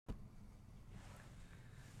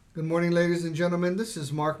Good morning, ladies and gentlemen. This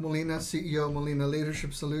is Mark Molina, CEO of Molina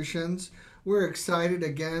Leadership Solutions. We're excited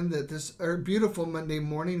again that this beautiful Monday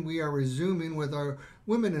morning we are resuming with our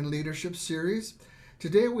Women in Leadership series.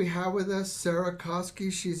 Today we have with us Sarah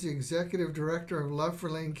Koski. She's the Executive Director of Love for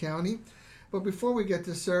Lane County. But before we get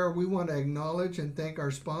to Sarah, we want to acknowledge and thank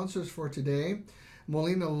our sponsors for today.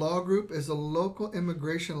 Molina Law Group is a local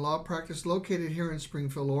immigration law practice located here in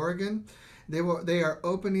Springfield, Oregon. They are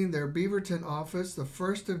opening their Beaverton office the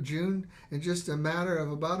 1st of June in just a matter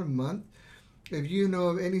of about a month. If you know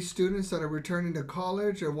of any students that are returning to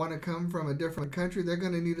college or want to come from a different country, they're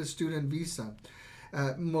going to need a student visa.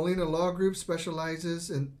 Molina Law Group specializes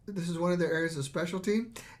in this is one of their areas of specialty,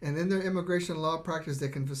 and in their immigration law practice, they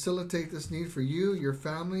can facilitate this need for you, your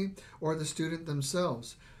family, or the student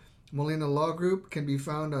themselves. Molina Law Group can be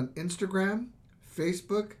found on Instagram,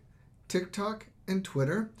 Facebook, TikTok, and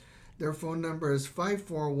Twitter. Their phone number is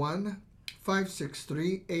 541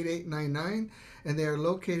 563 8899, and they are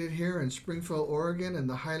located here in Springfield, Oregon, in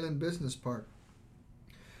the Highland Business Park.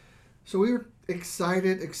 So we were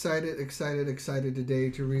excited today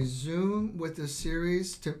to resume with this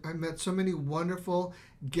series. I met so many wonderful,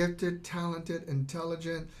 gifted, talented,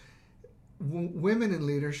 intelligent women in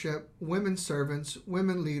leadership, women servants,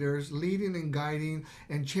 women leaders, leading and guiding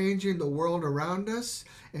and changing the world around us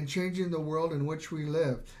and changing the world in which we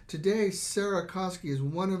live. Today, Sarah Koski is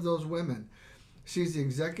one of those women. She's the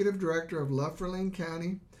Executive Director of Love for Lane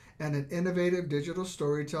County and an innovative digital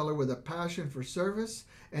storyteller with a passion for service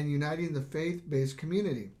and uniting the faith-based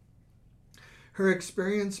community. Her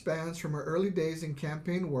experience spans from her early days in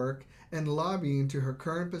campaign work and lobbying to her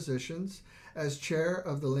current positions as chair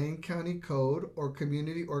of the Lane County Code or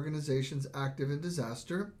Community Organizations Active in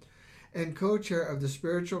Disaster and co-chair of the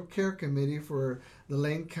Spiritual Care Committee for the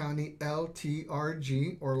Lane County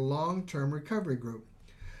LTRG or Long-Term Recovery Group.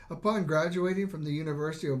 Upon graduating from the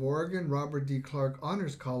University of Oregon Robert D. Clark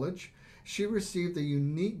Honors College, she received the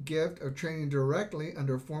unique gift of training directly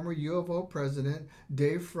under former U of O President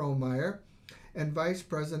Dave Frohmeyer and Vice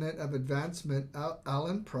President of Advancement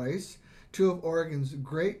Alan Price, two of Oregon's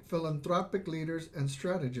great philanthropic leaders and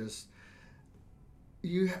strategists.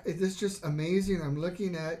 This is just amazing. I'm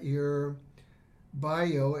looking at your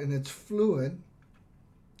bio and it's fluid.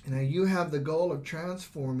 And you have the goal of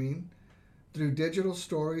transforming through digital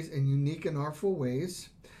stories in unique and artful ways.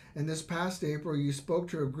 And this past April, you spoke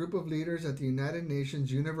to a group of leaders at the United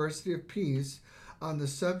Nations University of Peace on the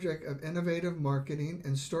subject of innovative marketing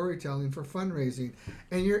and storytelling for fundraising.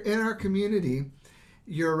 And you're in our community.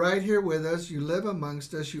 You're right here with us. You live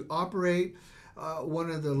amongst us. You operate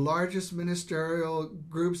one of the largest ministerial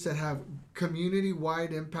groups that have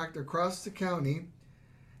community-wide impact across the county.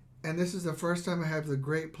 And this is the first time I have the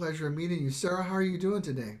great pleasure of meeting you. Sarah, how are you doing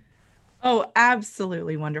today? Oh,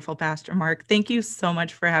 absolutely wonderful, Pastor Mark. Thank you so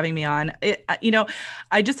much for having me on.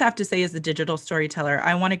 I just have to say, as a digital storyteller,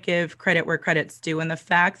 I want to give credit where credit's due. And the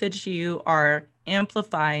fact that you are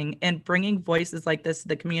amplifying and bringing voices like this to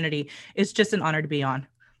the community is just an honor to be on.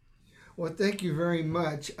 Well, thank you very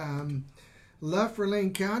much. Love for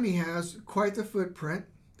Lane County has quite the footprint.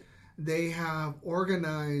 They have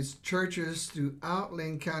organized churches throughout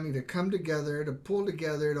Lane County to come together, to pull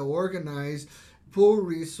together, to organize, pool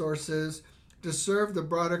resources, to serve the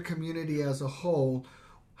broader community as a whole.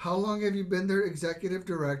 How long have you been their executive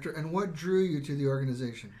director, and what drew you to the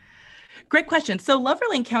organization? Great question. So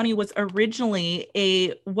Loverland County was originally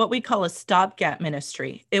a what we call a stopgap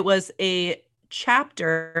ministry. It was a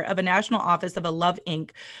chapter of a national office of a Love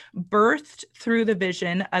Inc., birthed through the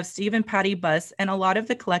vision of Steve and Patty Buss and a lot of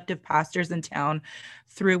the collective pastors in town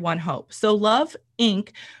through One Hope. So Love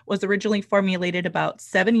Inc. was originally formulated about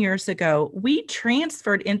 7 years ago. We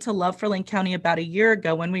transferred into Love for Lane County about a year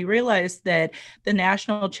ago when we realized that the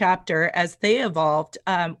national chapter, as they evolved,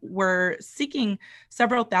 were seeking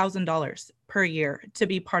several $1,000s per year to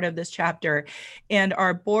be part of this chapter. And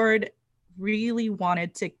our board really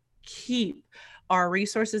wanted to keep our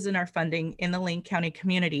resources and our funding in the Lane County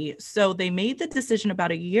community. So they made the decision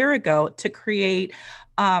about a year ago to create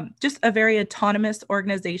just a very autonomous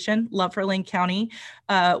organization, Love for Lane County.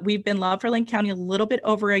 We've been Love for Lane County a little bit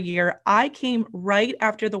over a year. I came right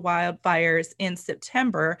after the wildfires in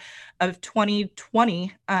September of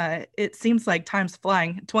 2020. It seems like time's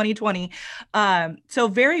flying, 2020. So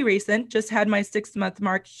very recent, just had my 6-month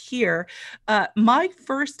mark here. My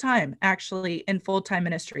first time actually in full-time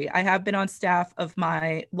ministry. I have been on staff of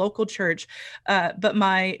my local church, but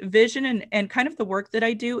my vision and kind of the work that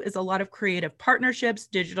I do is a lot of creative partnerships, partnerships,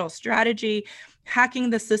 digital strategy, hacking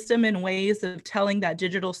the system in ways of telling that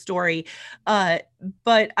digital story.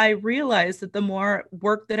 But I realized that the more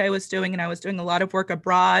work that I was doing, and I was doing a lot of work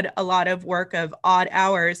abroad, a lot of work of odd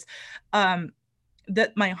hours,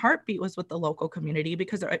 that my heartbeat was with the local community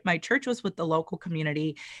because my church was with the local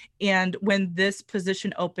community. And when this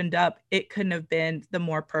position opened up, it couldn't have been the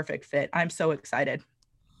more perfect fit. I'm so excited.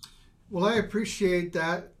 Well, I appreciate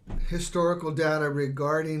that historical data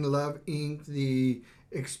regarding Love Inc., the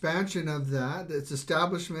expansion of that, its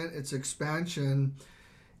establishment, its expansion,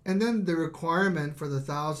 and then the requirement for the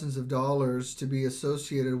thousands of dollars to be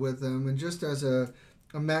associated with them. And just as a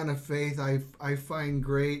man of faith, I find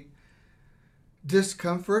great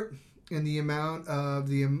discomfort in the amount of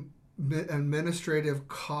the administrative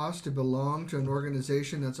cost to belong to an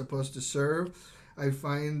organization that's supposed to serve. I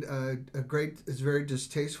find it's very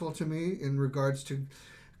distasteful to me in regards to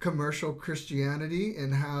commercial Christianity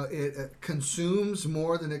and how it consumes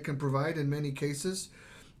more than it can provide in many cases.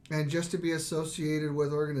 And just to be associated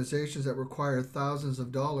with organizations that require thousands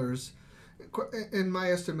of dollars, in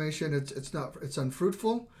my estimation, it's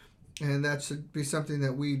unfruitful, and that should be something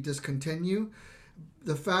that we discontinue.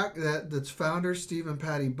 The fact that its founder, Steve and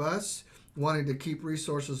Patty Buss, wanted to keep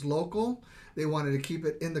resources local. They wanted to keep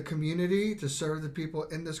it in the community to serve the people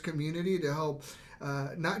in this community to help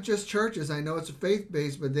not just churches. I know it's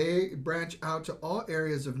faith-based, but they branch out to all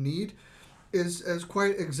areas of need is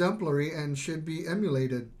quite exemplary and should be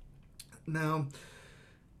emulated. Now,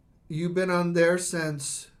 you've been on there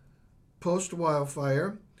since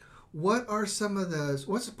post-wildfire. What's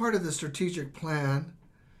part of the strategic plan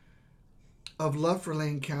of Love for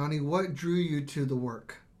Lane County? What drew you to the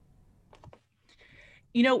work?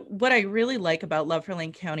 What I really like about Love for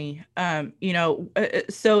Lane County,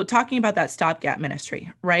 so talking about that stopgap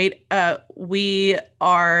ministry, right? We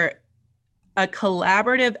are a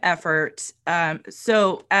collaborative effort.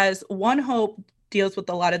 So as One Hope deals with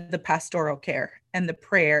a lot of the pastoral care and the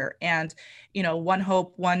prayer and, One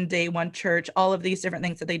Hope, One Day, One Church, all of these different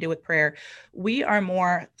things that they do with prayer, we are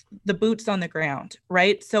more the boots on the ground,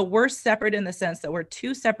 right? So we're separate in the sense that we're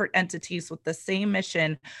two separate entities with the same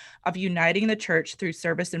mission of uniting the church through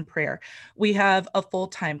service and prayer. We have a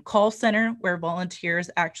full-time call center where volunteers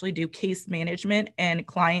actually do case management and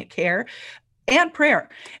client care and prayer.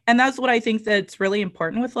 And that's what I think that's really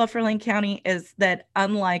important with Love for Lane County is that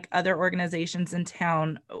unlike other organizations in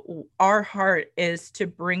town, our heart is to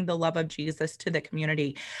bring the love of Jesus to the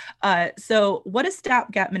community. So what a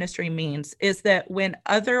stopgap ministry means is that when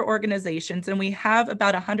other organizations, and we have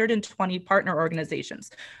about 120 partner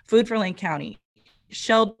organizations, Food for Lane County,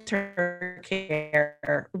 Shelter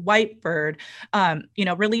Care, Whitebird,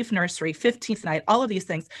 Relief Nursery, 15th Night, all of these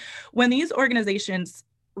things. When these organizations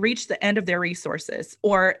reach the end of their resources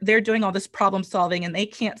or they're doing all this problem solving and they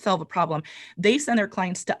can't solve a problem, they send their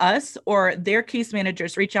clients to us or their case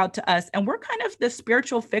managers reach out to us, and we're kind of the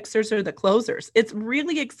spiritual fixers or the closers. It's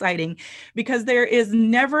really exciting because there is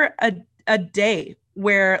never a day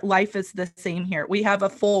where life is the same here. We have a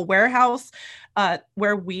full warehouse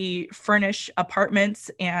where we furnish apartments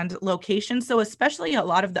and locations. So especially a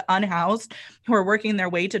lot of the unhoused who are working their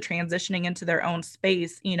way to transitioning into their own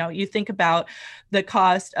space, you think about the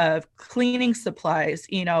cost of cleaning supplies,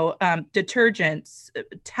 detergents,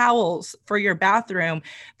 towels for your bathroom,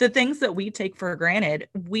 the things that we take for granted.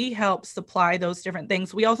 We help supply those different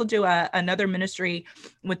things. We also do another ministry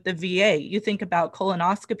with the VA. You think about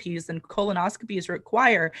colonoscopies, and colonoscopies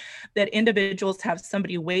require that individuals have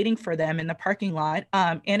somebody waiting for them in the parking lot.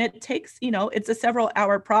 And it takes, it's a several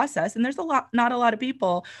hour process. And there's not a lot of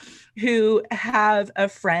people who have a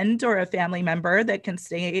friend or a family member that can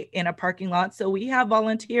stay in a parking lot. So we have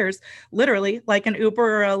volunteers, literally like an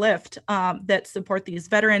Uber or a Lyft, that support these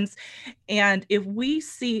veterans. And if we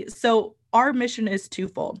see, so our mission is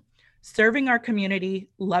twofold: serving our community,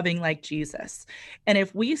 loving like Jesus. And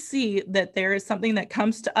if we see that there is something that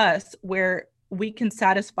comes to us where we can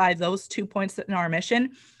satisfy those 2 points in our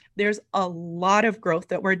mission, there's a lot of growth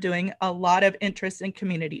that we're doing, a lot of interest in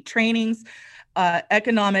community trainings,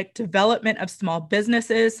 economic development of small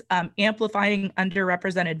businesses, amplifying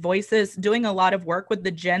underrepresented voices, doing a lot of work with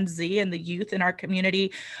the Gen Z and the youth in our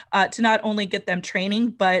community to not only get them training,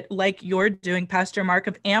 but like you're doing, Pastor Mark,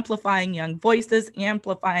 of amplifying young voices,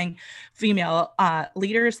 amplifying female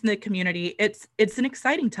leaders in the community. It's an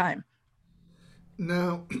exciting time.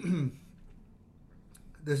 Now,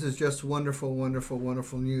 this is just wonderful, wonderful,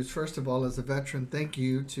 wonderful news. First of all, as a veteran, thank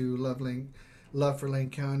you to Love for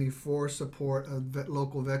Lane County for support of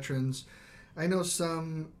local veterans. I know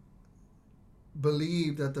some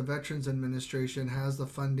believe that the Veterans Administration has the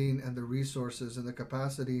funding and the resources and the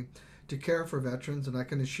capacity to care for veterans, and I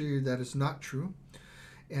can assure you that is not true.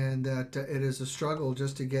 and that it is a struggle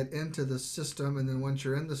just to get into the system, and then once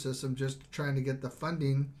you're in the system, just trying to get the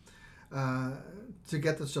funding uh, to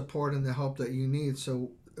get the support and the help that you need.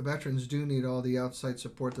 So veterans do need all the outside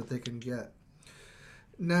support that they can get.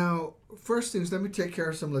 Now, first things, let me take care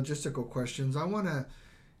of some logistical questions. I want to,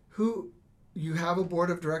 who, you have a board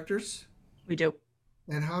of directors, We do.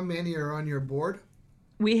 and how many are on your board?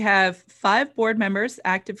 We have 5 board members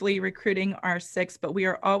actively recruiting our 6, but we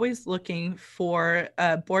are always looking for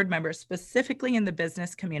board members, specifically in the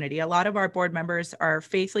business community. A lot of our board members are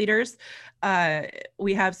faith leaders. Uh,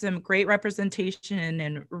 we have some great representation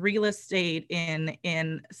in real estate,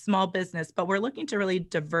 in small business, but we're looking to really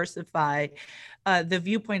diversify the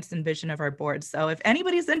viewpoints and vision of our board. So if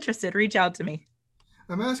anybody's interested, reach out to me.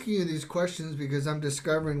 I'm asking you these questions because I'm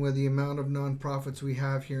discovering with the amount of nonprofits we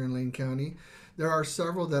have here in Lane County, there are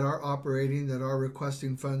several that are operating, that are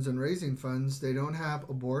requesting funds and raising funds. They don't have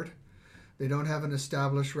a board. They don't have an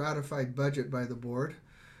established, ratified budget by the board.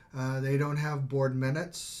 They don't have board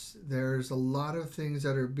minutes. There's a lot of things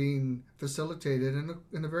that are being facilitated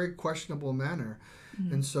in a very questionable manner.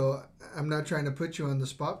 Mhm. And so I'm not trying to put you on the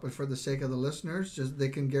spot, but for the sake of the listeners, just they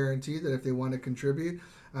can guarantee that if they want to contribute,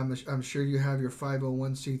 I'm sure you have your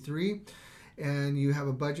 501c3 and you have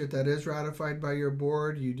a budget that is ratified by your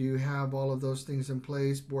board. You do have all of those things in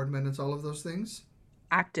place, board minutes, all of those things.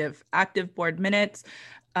 Active board minutes.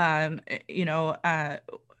 Um, you know,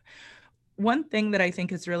 one thing that I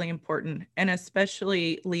think is really important, and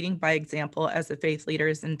especially leading by example as a faith leader,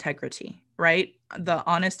 is integrity, right? The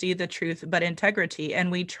honesty, the truth, but integrity.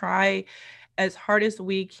 And we try as hard as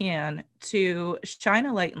we can to shine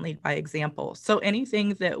a light and lead by example. So anything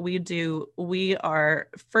that we do, we are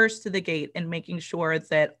first to the gate in making sure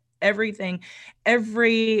that every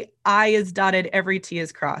I is dotted, every T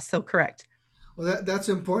is crossed. So correct. Well, that's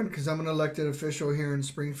important because I'm an elected official here in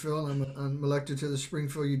Springfield. I'm elected to the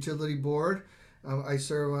Springfield Utility Board. I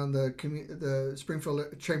serve on the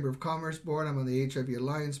Springfield Chamber of Commerce Board. I'm on the HIV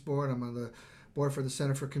Alliance Board. I'm on the board for the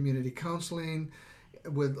Center for Community Counseling,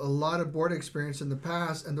 with a lot of board experience in the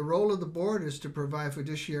past. And the role of the board is to provide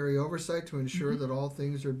fiduciary oversight to ensure that all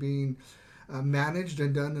things are being managed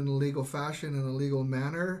and done in a legal fashion, in a legal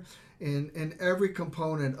manner, in every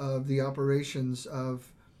component of the operations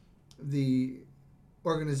of the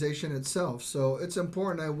organization itself. So it's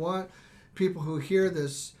important. I want people who hear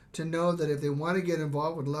this to know that if they want to get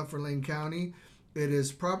involved with Love for Lane County, it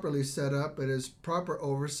is properly set up. It is proper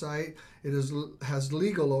oversight. Has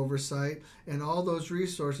legal oversight, and all those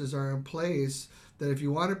resources are in place. That if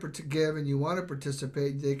you want to give and you want to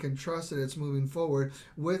participate, they can trust that it's moving forward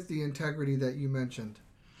with the integrity that you mentioned.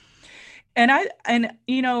 And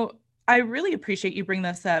I really appreciate you bring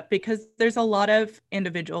this up because there's a lot of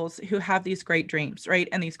individuals who have these great dreams, right?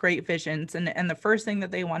 And these great visions. And the first thing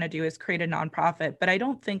that they want to do is create a nonprofit. But I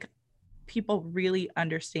don't think people really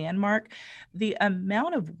understand, Mark, the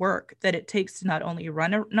amount of work that it takes to not only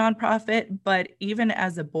run a nonprofit, but even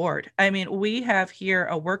as a board. I mean, we have here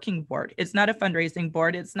a working board. It's not a fundraising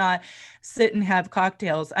board. It's not sit and have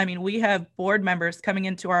cocktails. I mean, we have board members coming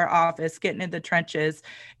into our office, getting in the trenches,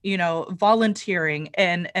 volunteering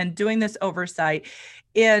and doing this oversight.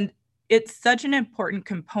 And it's such an important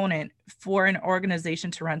component for an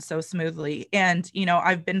organization to run so smoothly. And,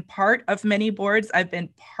 I've been part of many boards, I've been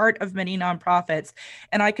part of many nonprofits.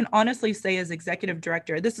 And I can honestly say, as executive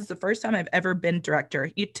director, this is the first time I've ever been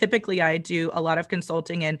director. Typically, I do a lot of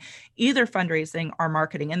consulting in either fundraising or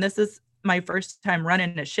marketing. And this is my first time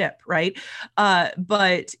running a ship, right?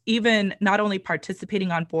 But even not only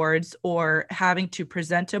participating on boards or having to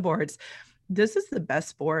present to boards, this is the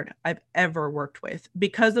best board I've ever worked with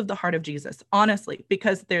because of the heart of Jesus, honestly,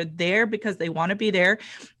 because they're there because they want to be there.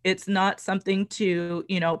 It's not something to,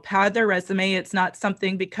 pad their resume. It's not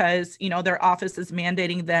something because, their office is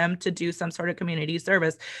mandating them to do some sort of community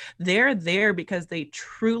service. They're there because they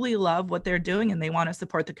truly love what they're doing and they want to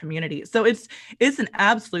support the community. So it's an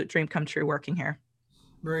absolute dream come true working here.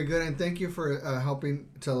 Very good, and thank you for helping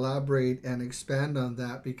to elaborate and expand on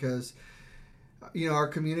that because our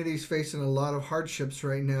community is facing a lot of hardships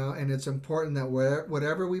right now, and it's important that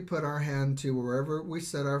whatever we put our hand to, wherever we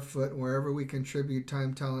set our foot, wherever we contribute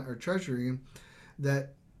time, talent, or treasury,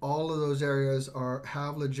 that all of those areas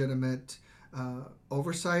have legitimate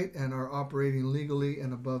oversight and are operating legally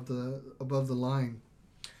and above the line.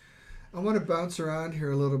 I want to bounce around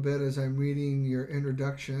here a little bit as I'm reading your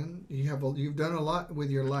introduction. You've done a lot with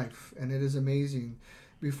your life, and it is amazing.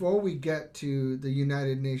 Before we get to the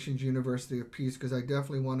United Nations University of Peace, because I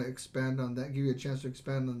definitely want to expand on that, give you a chance to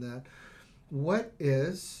expand on that. What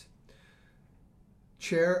is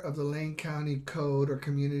chair of the Lane County Code or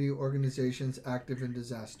Community Organizations Active in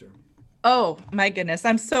Disaster? Oh my goodness.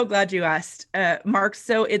 I'm so glad you asked, Mark.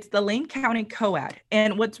 So it's the Lane County COAD.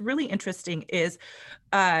 And what's really interesting is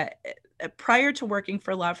uh, prior to working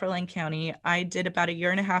for Lafayette County, I did about a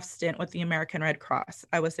year and a half stint with the American Red Cross.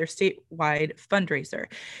 I was their statewide fundraiser.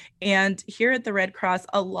 And here at the Red Cross,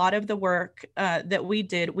 a lot of the work that we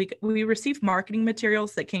did, we received marketing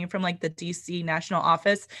materials that came from like the DC national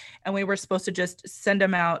office, and we were supposed to just send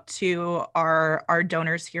them out to our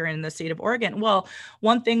donors here in the state of Oregon. Well,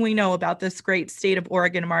 one thing we know about this great state of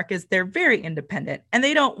Oregon, Mark, is they're very independent and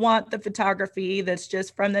they don't want the photography that's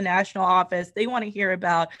just from the national office. They want to hear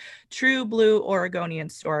about true blue Oregonian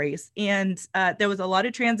stories. And there was a lot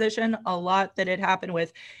of transition, a lot that had happened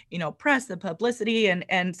with, press and publicity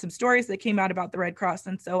and some stories that came out about the Red Cross.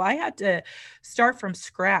 And so I had to start from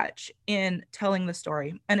scratch in telling the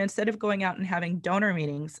story. And instead of going out and having donor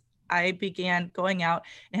meetings, I began going out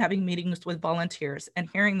and having meetings with volunteers and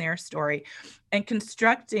hearing their story and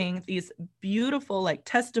constructing these beautiful like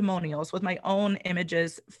testimonials with my own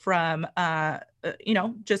images from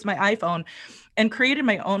just my iPhone, and created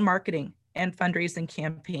my own marketing and fundraising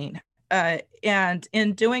campaign. And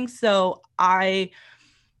in doing so, I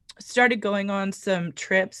started going on some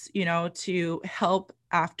trips, to help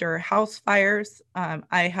after house fires.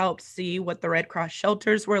 I helped see what the Red Cross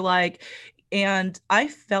shelters were like. And I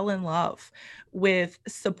fell in love with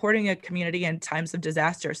supporting a community in times of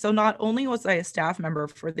disaster. So not only was I a staff member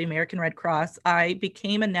for the American Red Cross, I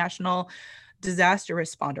became a national disaster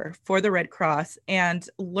responder for the Red Cross and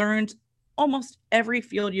learned almost every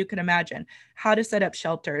field you can imagine: how to set up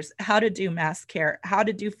shelters, how to do mass care, how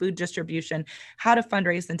to do food distribution, how to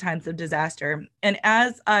fundraise in times of disaster. And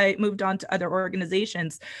as I moved on to other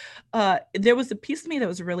organizations, there was a piece of me that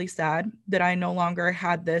was really sad that I no longer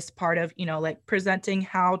had this part of, like presenting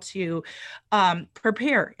how to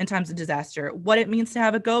prepare in times of disaster, what it means to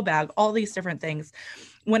have a go bag, all these different things.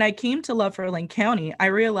 When I came to Love for Lane County, I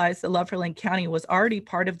realized that Love for Lane County was already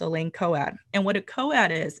part of the Lane COAD. And what a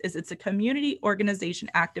COAD is it's a community organization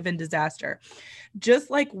active in disaster.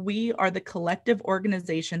 Just like we are the collective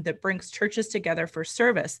organization that brings churches together for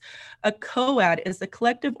service, a COAD is the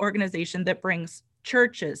collective organization that brings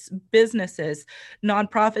churches, businesses,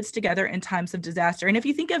 nonprofits together in times of disaster. And if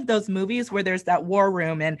you think of those movies where there's that war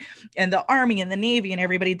room and the army and the navy and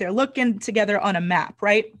everybody, they're looking together on a map,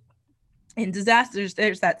 right? In disasters,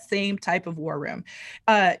 there's that same type of war room.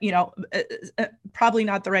 Probably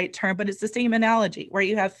not the right term, but it's the same analogy where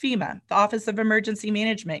you have FEMA, the Office of Emergency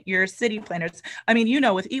Management, your city planners. I mean,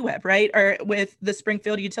 with EWEB, right? Or with the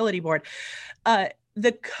Springfield Utility Board.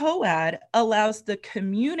 The COAD allows the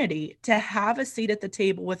community to have a seat at the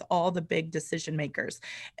table with all the big decision makers.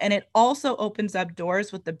 And it also opens up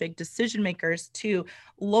doors with the big decision makers to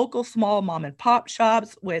local small mom and pop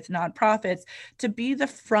shops with nonprofits to be the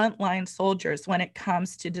frontline soldiers when it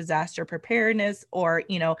comes to disaster preparedness or,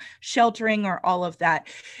 sheltering or all of that.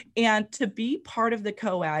 And to be part of the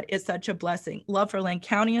COAD is such a blessing. Love for Lane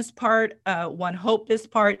County is part, One Hope is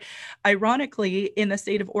part. Ironically, in the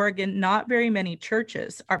state of Oregon, not very many churches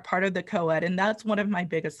are part of the COAD. And that's one of my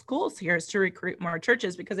biggest goals here, is to recruit more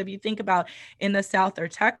churches. Because if you think about in the South or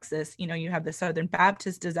Texas, you have the Southern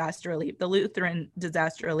Baptist Disaster Relief, the Lutheran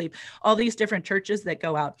Disaster Relief, all these different churches that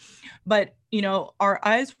go out. But, our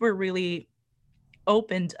eyes were really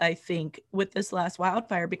opened, I think, with this last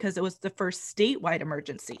wildfire because it was the first statewide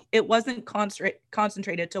emergency. It wasn't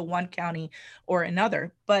concentrated to one county or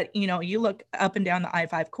another, but you look up and down the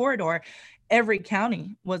I-5 corridor, every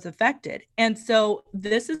county was affected. And so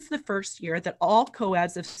this is the first year that all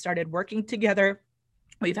COADs have started working together.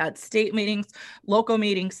 We've had state meetings, local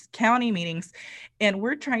meetings, county meetings, and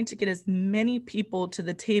we're trying to get as many people to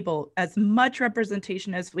the table, as much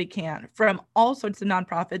representation as we can from all sorts of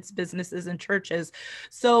nonprofits, businesses, and churches.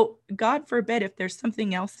 So, God forbid, if there's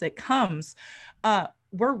something else that comes,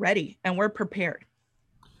 we're ready and we're prepared.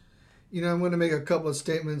 I'm going to make a couple of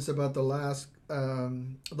statements about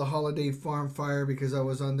the holiday farm fire, because I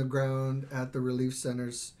was on the ground at the relief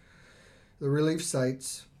centers, the relief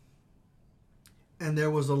sites, and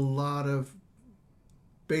there was a lot of,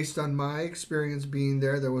 based on my experience being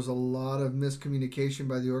there was a lot of miscommunication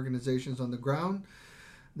by the organizations on the ground.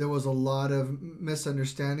 There was a lot of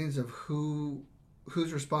misunderstandings of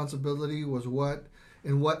whose responsibility was what,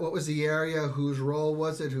 and what was the area, whose role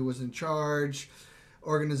was it, who was in charge.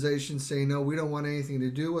 Organizations say, no, we don't want anything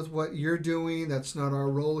to do with what you're doing. That's not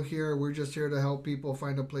our role here. We're just here to help people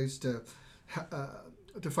find a place to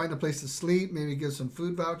sleep, maybe give some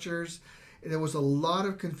food vouchers. And there was a lot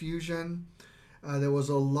of confusion. There was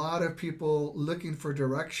a lot of people looking for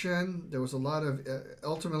direction. There was a lot of,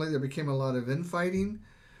 ultimately, there became a lot of infighting.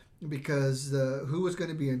 because who was going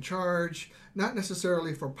to be in charge, not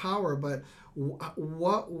necessarily for power, but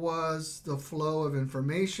what was the flow of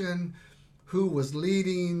information, who was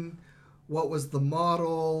leading, what was the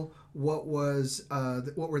model, what were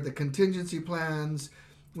the contingency plans.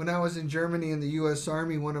 When I was in Germany in the U.S.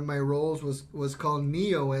 Army, one of my roles was called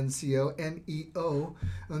NEO, NEO,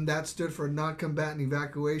 and that stood for Non-Combatant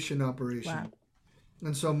Evacuation Wow. Operation.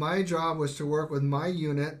 And so my job was to work with my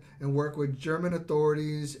unit and work with German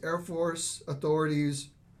authorities, Air Force authorities.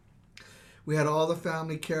 We had all the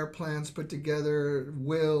family care plans put together,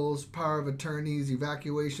 wills, power of attorneys,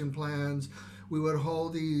 evacuation plans. We would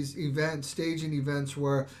hold these events, staging events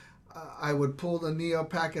where I would pull the NEO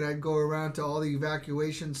packet. I'd go around to all the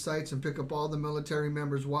evacuation sites and pick up all the military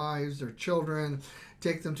members' wives, their children,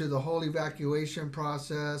 take them to the whole evacuation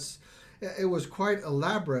process. It was quite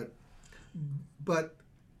elaborate, but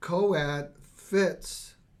COAD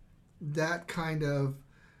fits that kind of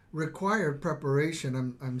required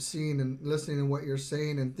preparation. I'm seeing and listening to what you're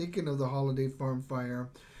saying and thinking of the holiday farm fire.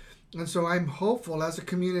 And so I'm hopeful as a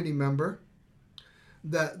community member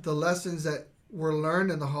that the lessons that were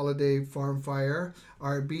learned in the holiday farm fire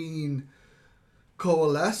are being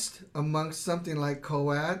coalesced amongst something like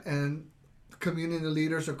COAD and community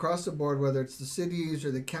leaders across the board, whether it's the cities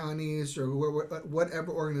or the counties or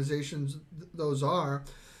whatever organizations those are,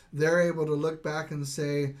 they're able to look back and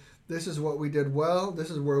say, this is what we did well, this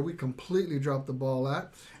is where we completely dropped the ball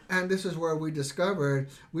at, and this is where we discovered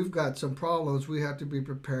we've got some problems we have to be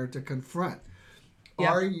prepared to confront.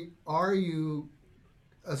 Yeah. Are you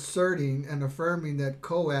asserting and affirming that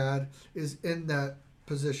COAD is in that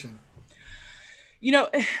position? You know,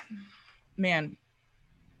 man,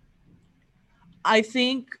 I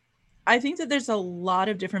think I think that there's a lot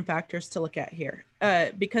of different factors to look at here.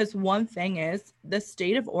 Because one thing is the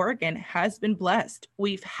state of Oregon has been blessed.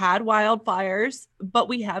 We've had wildfires, but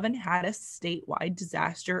we haven't had a statewide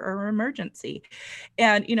disaster or emergency.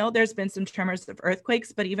 And, there's been some tremors of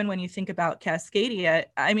earthquakes, but even when you think about Cascadia,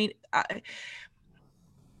 I mean,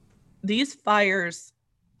 these fires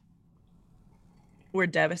were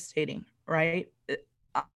devastating, right?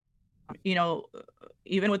 Uh, You know,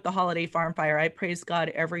 even with the holiday farm fire, I praise God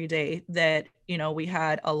every day that, we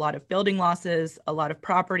had a lot of building losses, a lot of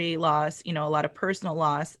property loss, a lot of personal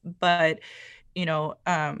loss, but, you know,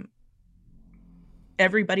 um,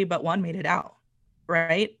 everybody but one made it out,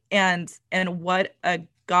 right? And what a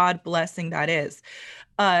God blessing that is.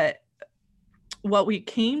 Uh, what we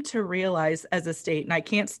came to realize as a state, and I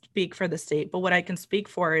can't speak for the state, but what I can speak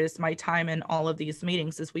for is my time in all of these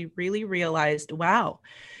meetings, is we really realized, wow,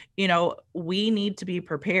 we need to be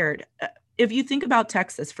prepared. If you think about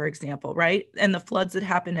Texas, for example, right? And the floods that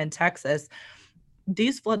happened in Texas,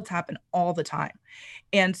 these floods happen all the time.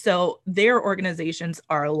 And so their organizations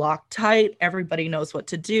are locked tight. Everybody knows what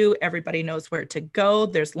to do. Everybody knows where to go.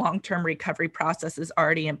 There's long-term recovery processes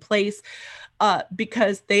already in place,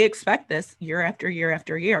 because they expect this year after year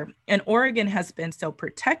after year. And Oregon has been so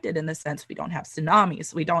protected in the sense we don't have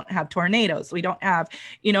tsunamis, we don't have tornadoes, we don't have,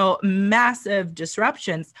 massive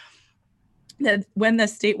disruptions, that when the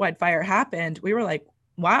statewide fire happened, we were like,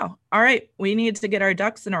 wow, all right, we need to get our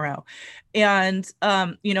ducks in a row. And,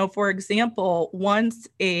 for example, once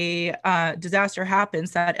a disaster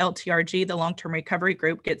happens, that LTRG, the long-term recovery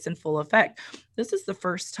group, gets in full effect. This is the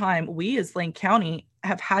first time we as Lane County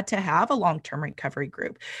have had to have a long-term recovery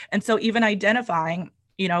group. And so even identifying,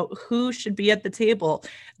 who should be at the table,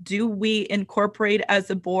 do we incorporate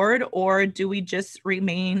as a board, or do we just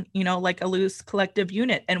remain, like a loose collective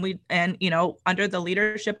unit? And under the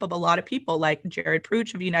leadership of a lot of people like Jared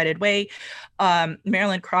Pruch of United Way,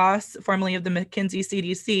 Marilyn Cross, formerly of the McKinsey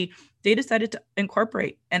CDC, they decided to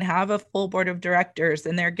incorporate and have a full board of directors,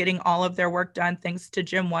 and they're getting all of their work done thanks to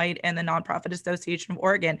Jim White and the Nonprofit Association of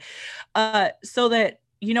Oregon. So that,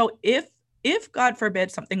 if God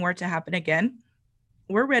forbid something were to happen again,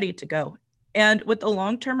 we're ready to go. And with the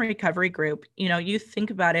long-term recovery group, you think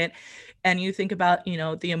about it, and you think about,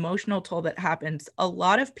 the emotional toll that happens. A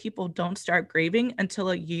lot of people don't start grieving until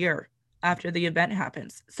a year after the event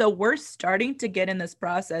happens. So we're starting to get in this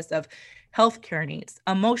process of healthcare needs,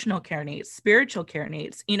 emotional care needs, spiritual care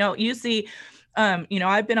needs. You see,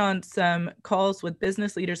 I've been on some calls with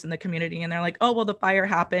business leaders in the community, and they're like, oh, well, the fire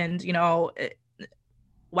happened,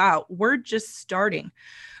 wow, we're just starting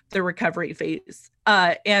the recovery phase.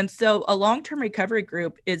 And so a long-term recovery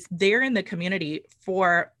group is there in the community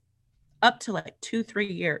for up to like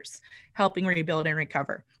 2-3 years, helping rebuild and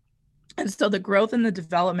recover. And so the growth and the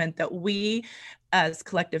development that we as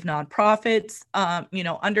collective nonprofits,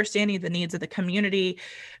 understanding the needs of the community,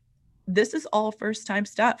 this is all first time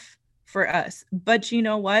stuff for us. But you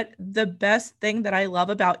know what? The best thing that I love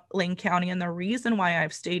about Lane County, and the reason why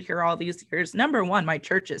I've stayed here all these years, number one, my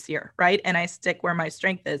church is here, right? And I stick where my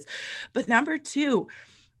strength is. But number two,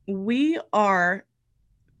 we are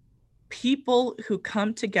people who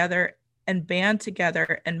come together and band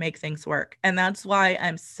together and make things work. And that's why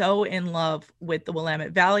I'm so in love with the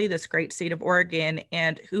Willamette Valley, this great state of Oregon,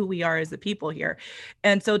 and who we are as a people here.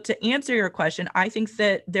 And so, to answer your question, I think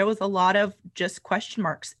that there was a lot of just question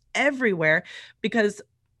marks everywhere because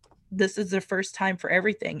this is the first time for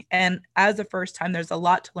everything. And as a first time, there's a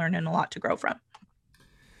lot to learn and a lot to grow from.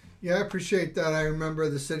 Yeah, I appreciate that. I remember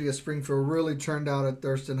the city of Springfield really turned out at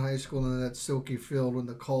Thurston High School in that silky field when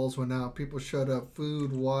the calls went out. People showed up,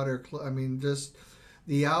 food, water. I mean, just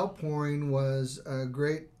the outpouring was a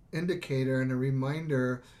great indicator and a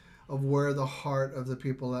reminder of where the heart of the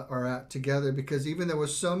people are at together. Because even there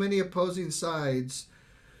was so many opposing sides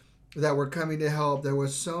that were coming to help, there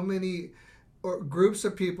was so many groups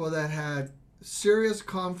of people that had serious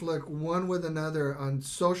conflict one with another on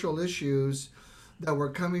social issues that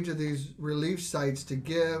were coming to these relief sites to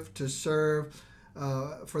give, to serve,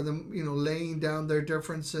 for them, laying down their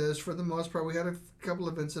differences. For the most part, we had a couple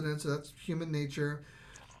of incidents. That's human nature.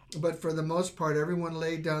 But for the most part, everyone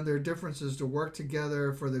laid down their differences to work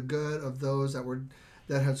together for the good of those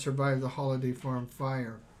that had survived the Holiday Farm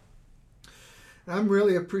fire. I'm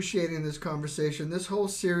really appreciating this conversation. This whole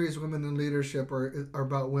series, Women in Leadership, are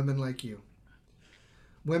about women like you,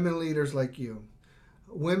 women leaders like you,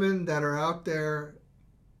 women that are out there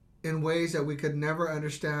in ways that we could never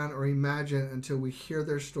understand or imagine until we hear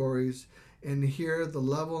their stories and hear the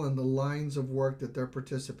level and the lines of work that they're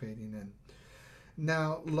participating in.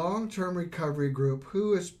 Now, long-term recovery group,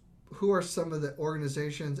 who are some of the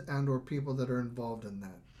organizations and or people that are involved in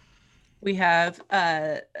that? We have,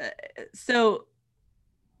 so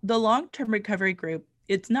the long-term recovery group,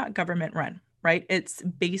 it's not government run, right? It's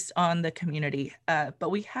based on the community.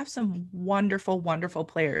 But we have some wonderful, wonderful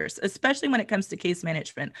players, especially when it comes to case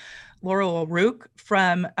management. Laurel O'Rourke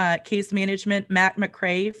from case management, Matt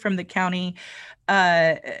McCrae from the county,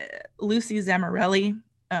 uh, Lucy Zamarelli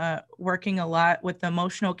working a lot with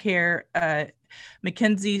emotional care,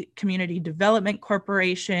 McKinsey Community Development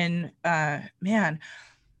Corporation. Man,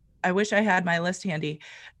 I wish I had my list handy.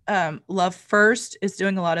 Love First is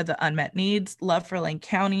doing a lot of the unmet needs. Love for Lane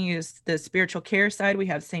County is the spiritual care side. We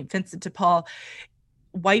have St. Vincent de Paul.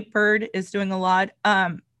 Whitebird is doing a lot.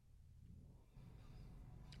 I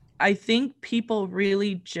think people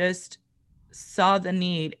really just saw the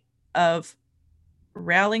need of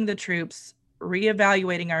rallying the troops,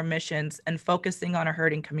 reevaluating our missions, and focusing on a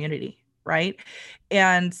hurting community, right?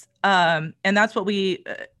 And that's what we,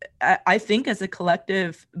 I think, as a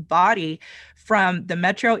collective body from the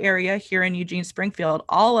metro area here in Eugene, Springfield,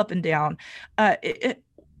 all up and down.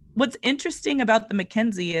 What's interesting about the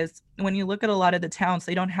McKinsey is when you look at a lot of the towns,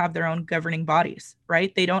 they don't have their own governing bodies,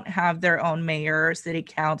 right? They don't have their own mayor or city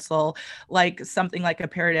council, like something like a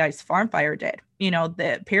Paradise Farm Fire did.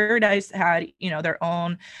 The Paradise had, their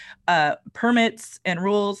own permits and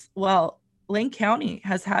rules. Well, Lane County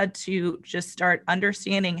has had to just start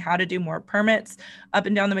understanding how to do more permits up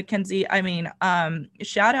and down the McKinsey. I mean,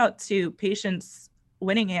 shout out to Patience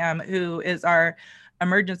Winningham, who is our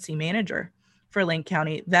emergency manager for Lane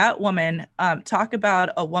County. That woman, talk about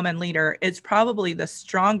a woman leader, is probably the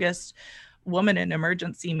strongest woman in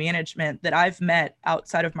emergency management that I've met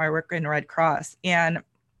outside of my work in Red Cross. And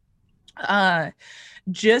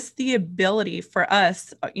just the ability for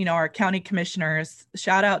us, our county commissioners,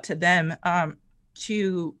 shout out to them,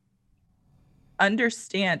 to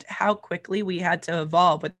understand how quickly we had to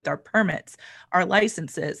evolve with our permits, our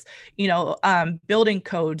licenses, building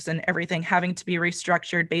codes and everything having to be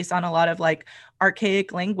restructured based on a lot of like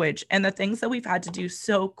archaic language, and the things that we've had to do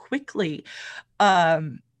so quickly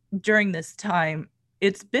during this time.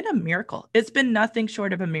 It's been a miracle. It's been nothing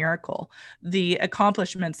short of a miracle, the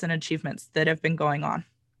accomplishments and achievements that have been going on.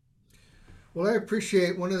 Well, I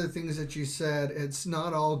appreciate one of the things that you said. It's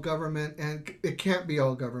not all government, and it can't be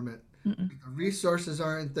all government. Mm-mm. The resources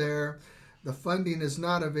aren't there, the funding is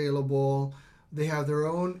not available. They have their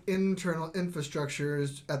own internal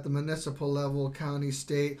infrastructures at the municipal level, county,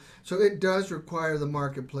 state. So it does require the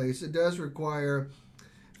marketplace. It does require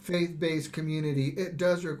faith-based community. It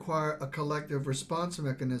does require a collective response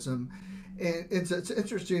mechanism. And it's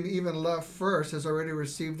interesting, even Love First has already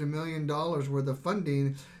received $1 million worth of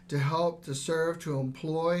funding to help, to serve, to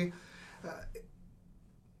employ.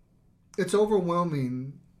 It's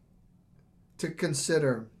overwhelming to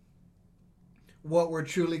consider what we're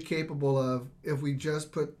truly capable of if we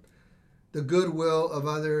just put the goodwill of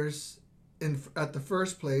others at the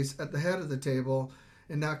first place, at the head of the table,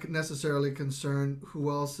 and not necessarily concern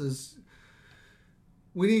who else is.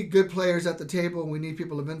 We need good players at the table. We need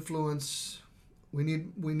people of influence. We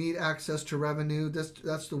need access to revenue.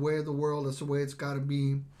 That's the way of the world. That's the way it's got to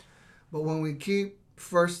be. But when we keep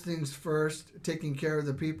first things first, taking care of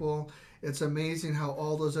the people, it's amazing how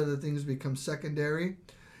all those other things become secondary,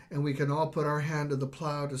 and we can all put our hand to the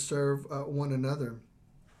plow to serve one another.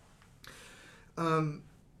 Um,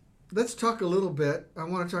 let's talk a little bit. I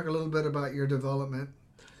want to talk a little bit about your development.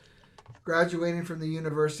 Graduating from the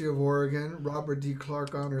University of Oregon, Robert D.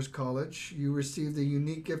 Clark Honors College, you received the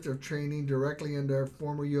unique gift of training directly under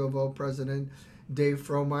former U of O president Dave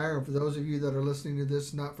Frohmeyer. And for those of you that are listening to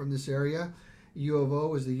this not from this area, U of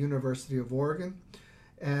O is the University of Oregon.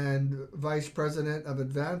 And Vice President of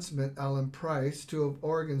Advancement Alan Price, two of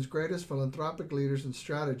Oregon's greatest philanthropic leaders and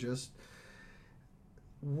strategists.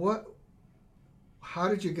 What? How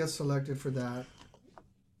did you get selected for that?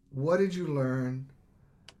 What did you learn?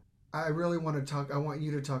 I really want to talk. I want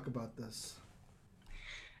you to talk about this.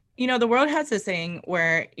 The world has this saying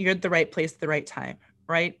where you're at the right place at the right time,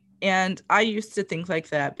 right? And I used to think like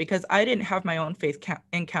that because I didn't have my own faith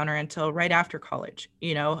encounter until right after college.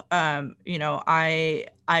 I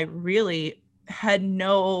really had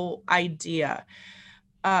no idea.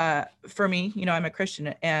 For me, I'm a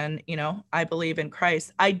Christian, and I believe in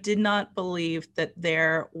Christ. I did not believe that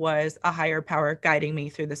there was a higher power guiding me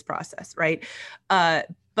through this process, right?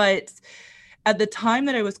 But at the time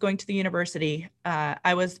that I was going to the university,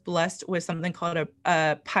 I was blessed with something called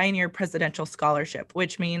a Pioneer Presidential Scholarship,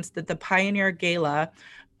 which means that the Pioneer Gala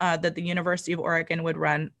that the University of Oregon would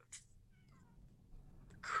run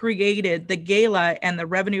created the gala, and the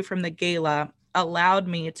revenue from the gala allowed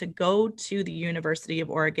me to go to the University of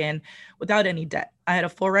Oregon without any debt. I had a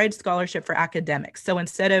full ride scholarship for academics. So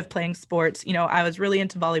instead of playing sports, I was really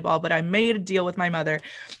into volleyball, but I made a deal with my mother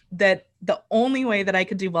that the only way that I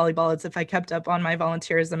could do volleyball is if I kept up on my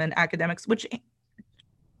volunteerism and academics, which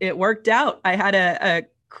it worked out. I had a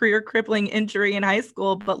career crippling injury in high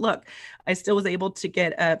school, but look, I still was able to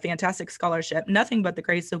get a fantastic scholarship, nothing but the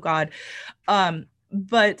grace of God.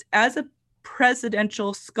 But as a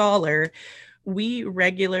presidential scholar, we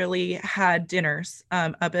regularly had dinners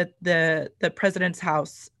up at the president's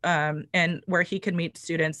house, and where he could meet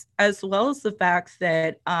students, as well as the fact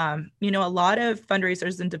that a lot of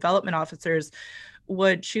fundraisers and development officers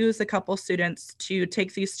would choose a couple students to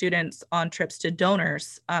take these students on trips to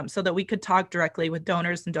donors, so that we could talk directly with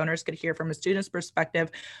donors, and donors could hear from a student's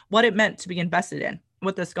perspective what it meant to be invested in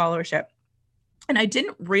with the scholarship. And I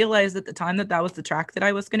didn't realize at the time that that was the track that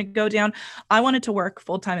I was going to go down. I wanted to work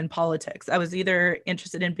full time in politics. I was either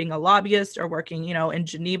interested in being a lobbyist or working, in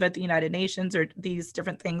Geneva at the United Nations or these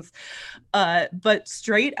different things. But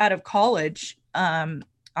straight out of college,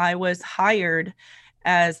 I was hired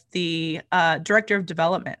as the director of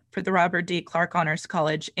development for the Robert D. Clark Honors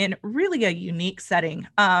College in really a unique setting.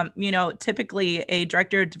 Typically a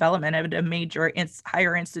director of development at a major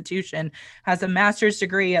higher institution has a master's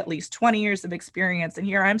degree, at least 20 years of experience. And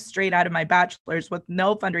here I'm straight out of my bachelor's with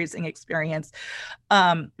no fundraising experience.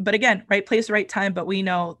 But again, right place, right time. But we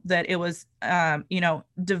know that it was,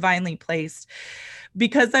 divinely placed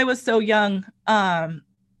because I was so young.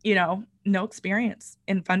 No experience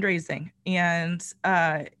in fundraising, and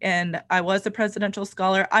I was a presidential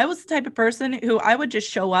scholar. I was the type of person who I would just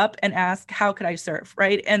show up and ask, how could I serve,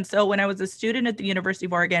 right? And so when I was a student at the University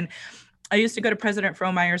of Oregon, I used to go to President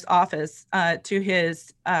Frohmeyer's office, to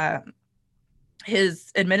his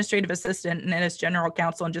administrative assistant and his general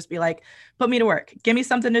counsel, and just be like, put me to work, give me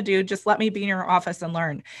something to do, just let me be in your office and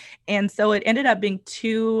learn. And so it ended up being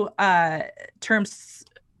 2 terms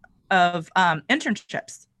of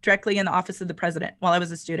internships directly in the office of the president while I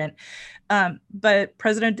was a student. But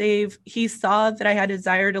President Dave, he saw that I had a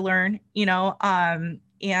desire to learn,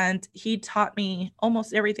 and he taught me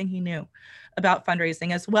almost everything he knew about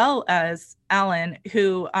fundraising, as well as Alan,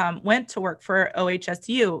 who went to work for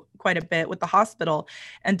OHSU quite a bit with the hospital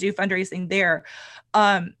and do fundraising there.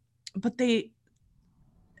 But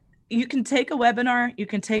you can take a webinar, you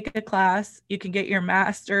can take a class, you can get your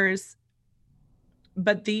master's,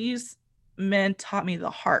 but these men taught me the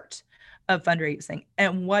heart of fundraising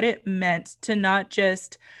and what it meant to not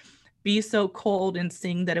just be so cold and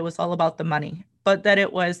seeing that it was all about the money, but that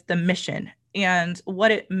it was the mission and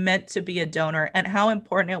what it meant to be a donor and how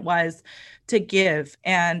important it was to give.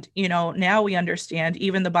 And, now we understand,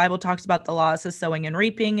 even the Bible talks about the laws of sowing and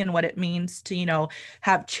reaping and what it means to,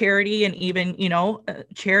 have charity. And even,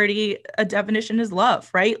 charity, a definition is love,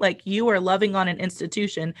 right? Like, you are loving on an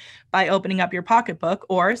institution by opening up your pocketbook,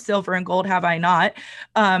 or silver and gold have I not.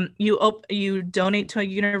 You donate to a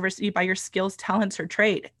university by your skills, talents, or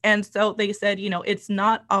trade. And so they said, it's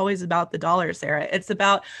not always about the dollars, Sarah. It's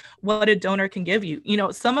about what a donor can give you.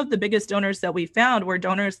 Some of the biggest donors that we found were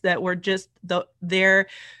donors that were just there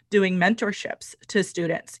doing mentorships to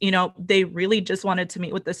students. They really just wanted to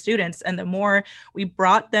meet with the students. And the more we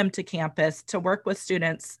brought them to campus to work with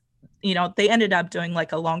students, they ended up doing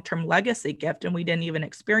like a long-term legacy gift, and we didn't even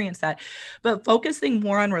experience that. But focusing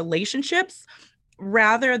more on relationships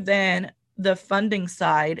rather than the funding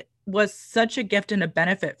side was such a gift and a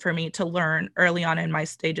benefit for me to learn early on in my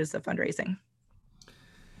stages of fundraising.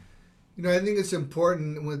 I think it's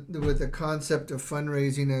important with the concept of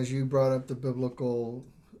fundraising, as you brought up the biblical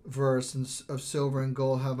verse of silver and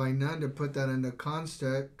gold have I none, to put that into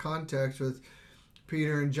context with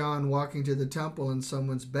Peter and John walking to the temple and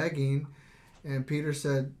someone's begging, and Peter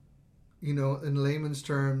said, in layman's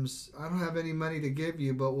terms, I don't have any money to give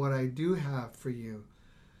you, but what I do have for you,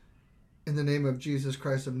 in the name of Jesus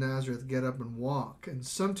Christ of Nazareth, get up and walk. And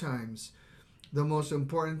sometimes the most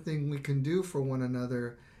important thing we can do for one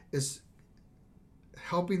another is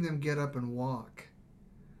helping them get up and walk,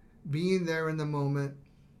 being there in the moment,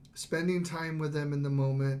 spending time with them in the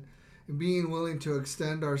moment, and being willing to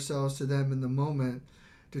extend ourselves to them in the moment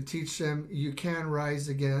to teach them you can rise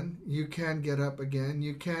again, you can get up again,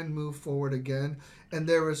 you can move forward again, and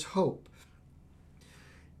there is hope.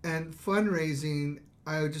 And fundraising,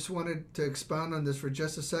 I just wanted to expound on this for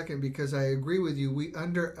just a second, because I agree with you. We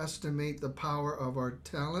underestimate the power of our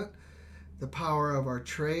talent, the power of our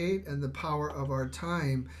trade, and the power of our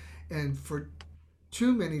time. And for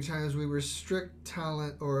too many times, we restrict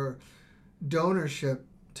talent or donorship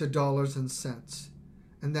to dollars and cents.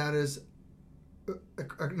 And that is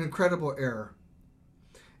an incredible error.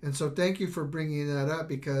 And so thank you for bringing that up,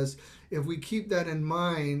 because if we keep that in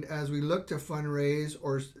mind as we look to fundraise,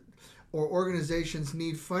 or organizations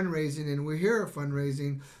need fundraising and we hear of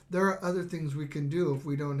fundraising, there are other things we can do if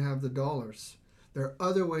we don't have the dollars. There are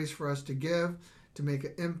other ways for us to give, to make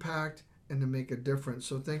an impact, and to make a difference.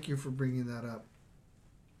 So thank you for bringing that up.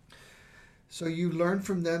 So you learn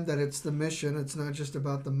from them that it's the mission. It's not just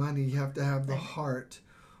about the money. You have to have the heart.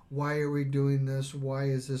 Why are we doing this? Why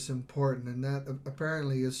is this important? And that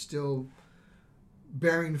apparently is still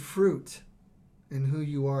bearing fruit in who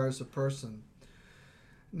you are as a person.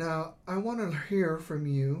 Now, I want to hear from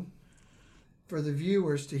you, for the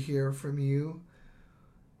viewers to hear from you.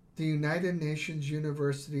 The United Nations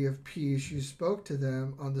University of Peace, you spoke to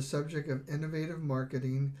them on the subject of innovative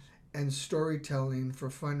marketing and storytelling for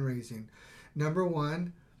fundraising. Number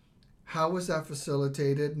one, how was that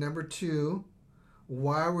facilitated? Number two,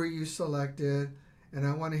 why were you selected? And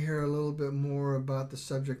I want to hear a little bit more about the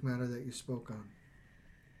subject matter that you spoke on.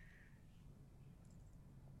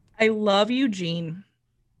 I love Eugene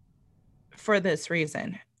for this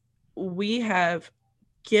reason. We have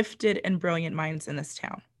gifted and brilliant minds in this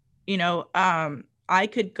town. I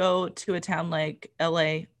could go to a town like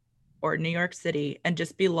LA or New York City and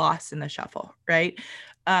just be lost in the shuffle, right?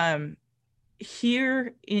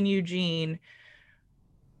 Here in Eugene,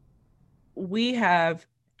 we have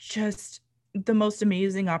just the most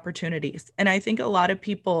amazing opportunities. And I think a lot of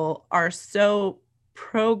people are so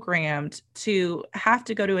programmed to have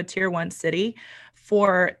to go to a tier 1 city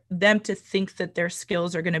for them to think that their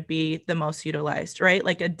skills are going to be the most utilized, right?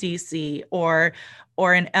 Like a DC or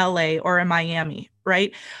an LA or a Miami,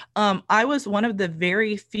 right? I was one of the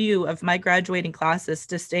very few of my graduating classes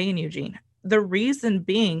to stay in Eugene. The reason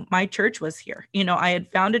being, my church was here. I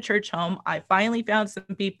had found a church home. I finally found some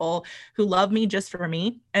people who love me just for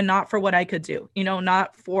me and not for what I could do,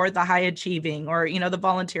 not for the high achieving or, the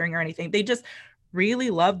volunteering or anything. They just really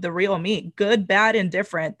loved the real me, good, bad, and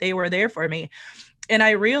different. They were there for me. And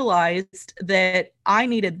I realized that I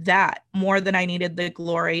needed that more than I needed the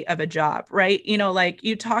glory of a job, right? Like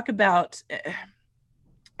you talk about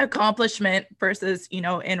accomplishment versus,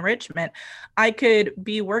 enrichment. I could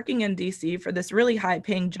be working in DC for this really high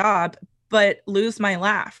paying job, but lose my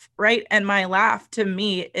laugh, right? And my laugh to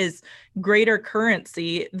me is greater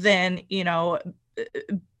currency than,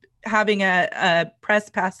 having a press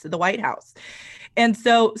pass to the White House. And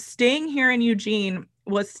so staying here in Eugene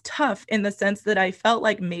was tough in the sense that I felt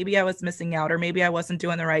like maybe I was missing out or maybe I wasn't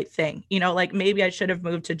doing the right thing. Like maybe I should have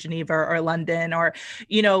moved to Geneva or London or,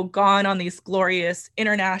 gone on these glorious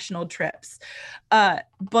international trips.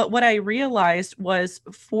 But what I realized was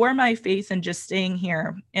for my faith in just staying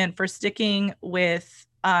here and for sticking with,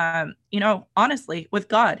 honestly, with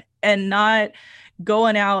God and not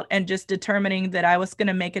going out and just determining that I was going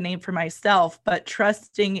to make a name for myself, but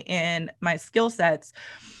trusting in my skill sets,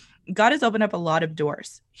 God has opened up a lot of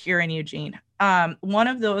doors here in Eugene. One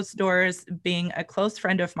of those doors being a close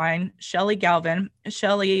friend of mine, Shelly Galvin.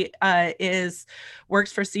 Shelly is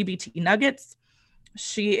works for CBT Nuggets.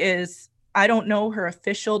 She is, I don't know her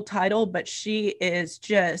official title, but she is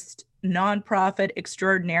just nonprofit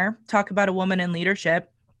extraordinaire. Talk about a woman in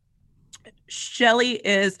leadership. Shelly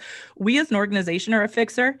is, we as an organization are a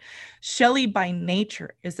fixer. Shelly by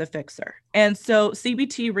nature is a fixer. And so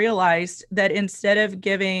CBT realized that instead of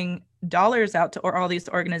giving dollars out to all these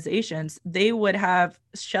organizations, they would have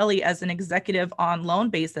Shelly as an executive on loan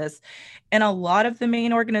basis. And a lot of the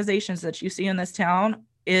main organizations that you see in this town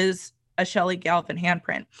is a Shelly Galvin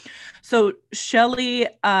handprint. So Shelly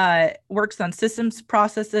works on systems,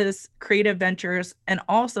 processes, creative ventures, and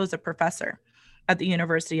also is a professor at the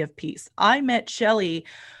University of Peace. I met Shelly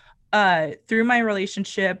through my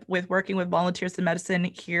relationship with working with volunteers in medicine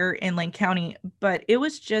here in Lane County, but it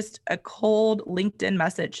was just a cold LinkedIn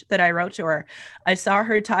message that I wrote to her. I saw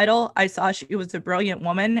her title. I saw she was a brilliant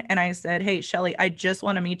woman. And I said, hey, Shelly, I just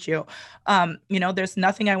want to meet you. There's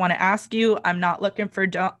nothing I want to ask you. I'm not looking for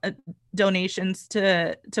donations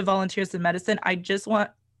to volunteers in medicine. I just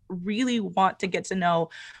really want to get to know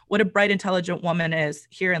what a bright, intelligent woman is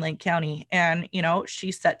here in Lake County. And,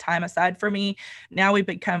 she set time aside for me. Now we've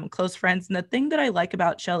become close friends. And the thing that I like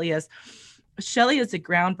about Shelly is a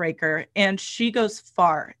groundbreaker and she goes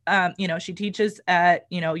far. She teaches at,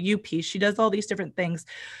 UP. She does all these different things,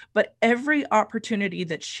 but every opportunity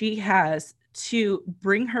that she has to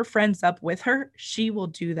bring her friends up with her, she will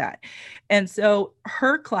do that. And so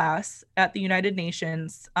her class at the United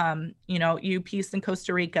Nations, UPeace in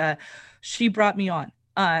Costa Rica, she brought me on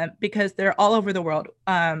because they're all over the world.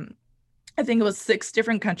 I think it was 6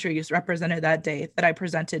 different countries represented that day that I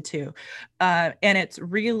presented to. And it's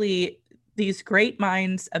really these great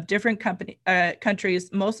minds of different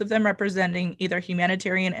countries, most of them representing either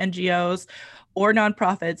humanitarian NGOs or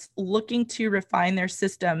nonprofits looking to refine their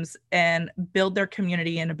systems and build their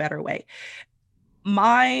community in a better way.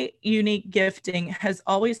 My unique gifting has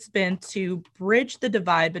always been to bridge the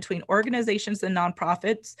divide between organizations and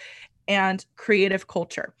nonprofits and creative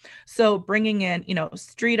culture. So bringing in,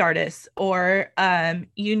 street artists or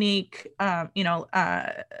unique,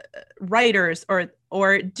 writers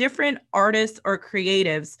or different artists or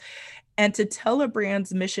creatives, and to tell a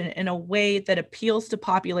brand's mission in a way that appeals to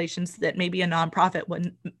populations that maybe a nonprofit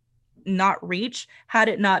would not reach had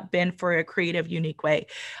it not been for a creative, unique way.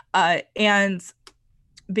 And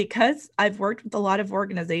because I've worked with a lot of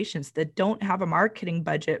organizations that don't have a marketing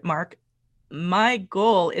budget, Mark, my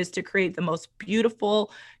goal is to create the most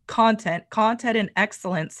beautiful content and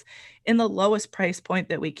excellence in the lowest price point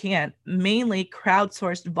that we can, mainly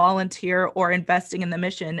crowdsourced, volunteer, or investing in the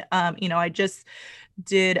mission. I just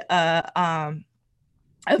did a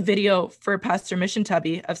video for Pastor Mission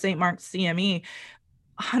Tubby of St. Mark's CME,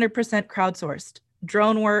 100% crowdsourced,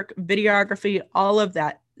 drone work, videography, all of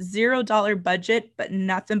that. $0 budget, but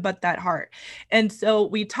nothing but that heart. And so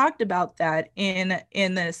we talked about that in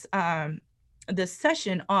this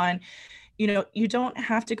session on, you don't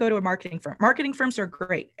have to go to a marketing firm. Marketing firms are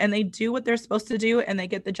great and they do what they're supposed to do and they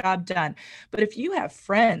get the job done. But if you have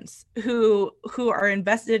friends who are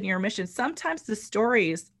invested in your mission, sometimes the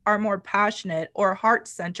stories are more passionate or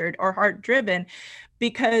heart-centered or heart-driven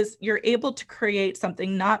because you're able to create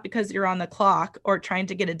something not because you're on the clock or trying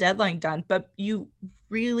to get a deadline done, but you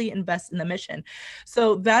really invest in the mission.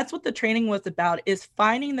 So that's what the training was about, is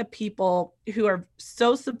finding the people who are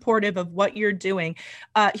so supportive of what you're doing.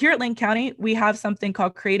 Here at Lane County, we have something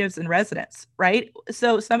called Creatives in Residence, right?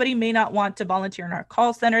 So somebody may not want to volunteer in our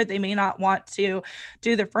call center. They may not want to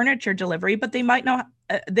do the furniture delivery, but they might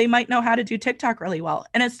know how to do TikTok really well.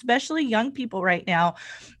 And especially young people right now,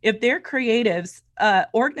 if they're creatives,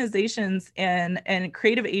 organizations and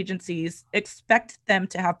creative agencies expect them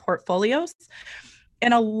to have portfolios.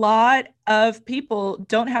 And a lot of people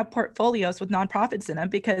don't have portfolios with nonprofits in them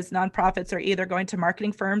because nonprofits are either going to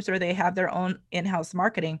marketing firms or they have their own in-house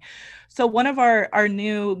marketing. So one of our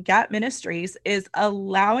new GAP ministries is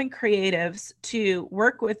allowing creatives to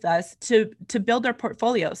work with us to build their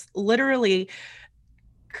portfolios. Literally,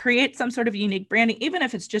 create some sort of unique branding, even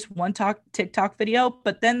if it's just one TikTok video,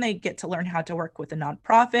 but then they get to learn how to work with a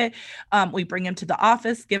nonprofit. We bring them to the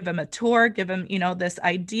office, give them a tour, give them, this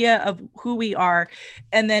idea of who we are,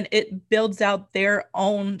 and then it builds out their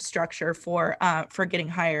own structure for getting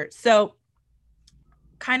hired. So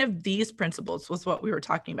kind of these principles was what we were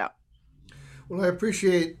talking about. Well, I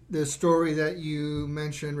appreciate the story that you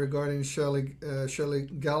mentioned regarding Shelley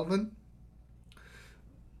Galvin,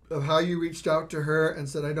 of how you reached out to her and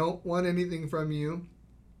said, "I don't want anything from you.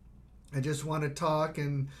 I just want to talk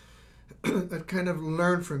and kind of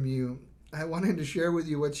learn from you." I wanted to share with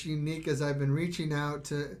you what's unique as I've been reaching out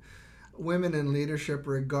to women in leadership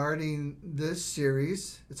regarding this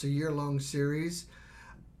series. It's a year-long series.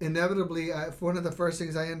 Inevitably, one of the first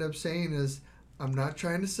things I end up saying is, "I'm not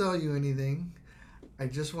trying to sell you anything. I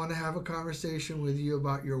just want to have a conversation with you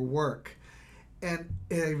about your work." And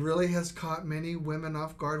it really has caught many women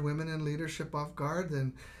off guard, women in leadership off guard.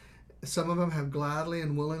 And some of them have gladly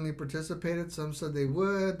and willingly participated. Some said they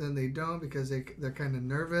would, then they don't because they're kind of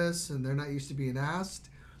nervous and they're not used to being asked,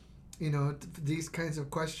 these kinds of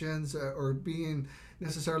questions, or being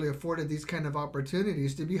necessarily afforded these kind of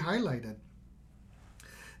opportunities to be highlighted.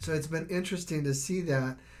 So it's been interesting to see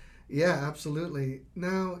that. Yeah, absolutely.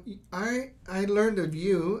 Now, I learned of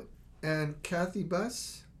you and Kathy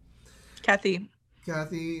Buss. Kathy.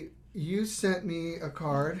 Kathy, you sent me a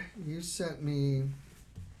card. You sent me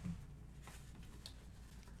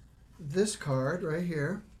this card right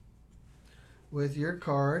here with your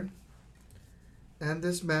card and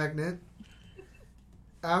this magnet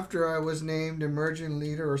after I was named emerging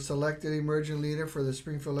leader, or selected emerging leader, for the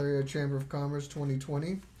Springfield Area Chamber of Commerce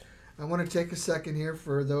 2020. I want to take a second here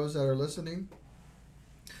for those that are listening.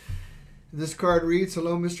 This card reads,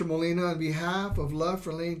 "Hello, Mr. Molina. On behalf of Love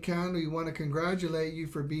for Lane County, we want to congratulate you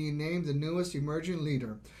for being named the newest emerging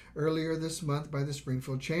leader earlier this month by the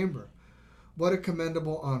Springfield Chamber. What a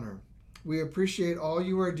commendable honor. We appreciate all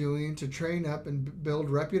you are doing to train up and build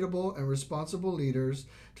reputable and responsible leaders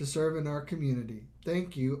to serve in our community.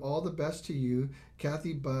 Thank you. All the best to you,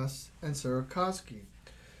 Kathy Buss and Sarah Koski."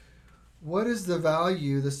 What is the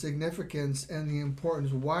value, the significance, and the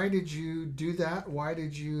importance? Why did you do that? Why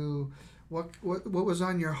did you, what was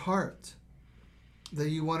on your heart that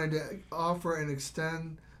you wanted to offer and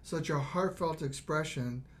extend such a heartfelt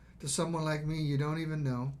expression to someone like me you don't even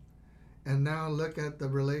know? And now look at the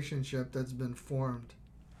relationship that's been formed.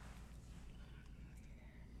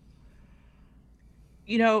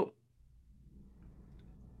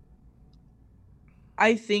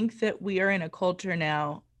 I think that we are in a culture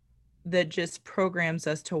now that just programs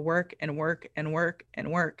us to work and work and work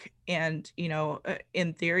and work. And,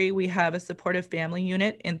 in theory, we have a supportive family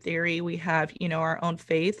unit. In theory, we have, our own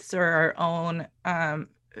faiths or our own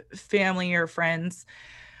family or friends.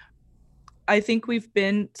 I think we've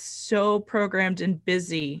been so programmed and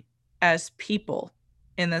busy as people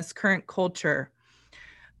in this current culture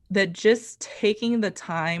that just taking the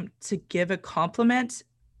time to give a compliment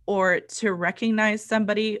or to recognize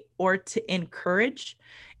somebody or to encourage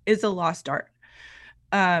is a lost art.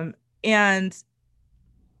 And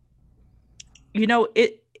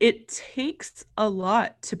it takes a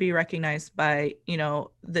lot to be recognized by,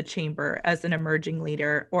 the chamber as an emerging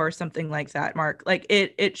leader or something like that, Mark. Like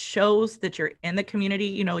it shows that you're in the community.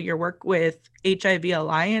 Your work with HIV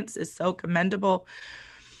Alliance is so commendable.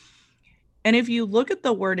 And if you look at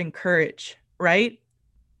the word encourage, right?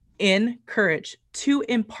 Encourage, to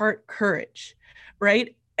impart courage,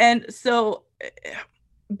 right? And so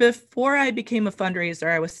before I became a fundraiser,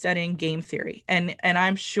 I was studying game theory, and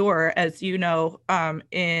I'm sure, as you know,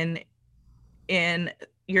 in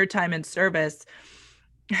your time in service,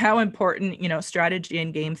 how important strategy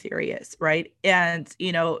and game theory is, right? And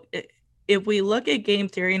if we look at game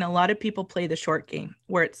theory, and a lot of people play the short game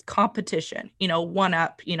where it's competition, one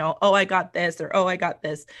up, oh, I got this, or oh, I got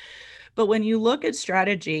this. But when you look at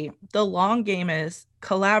strategy, the long game is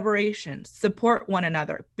collaboration, support one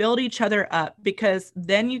another, build each other up, because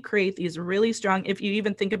then you create these really strong, if you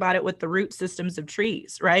even think about it with the root systems of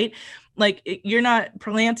trees, right? Like you're not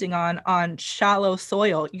planting on shallow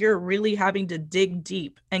soil. You're really having to dig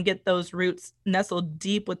deep and get those roots nestled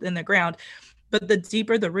deep within the ground. But the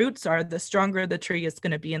deeper the roots are, the stronger the tree is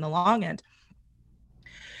going to be in the long end.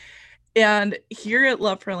 And here at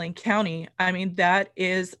Love for Lane County, I mean, that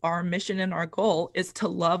is our mission and our goal, is to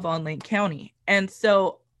love on Lane County. And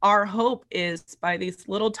so our hope is, by these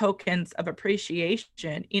little tokens of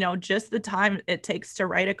appreciation, just the time it takes to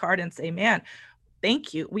write a card and say, man,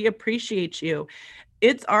 thank you, we appreciate you.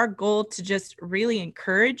 It's our goal to just really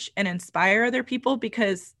encourage and inspire other people,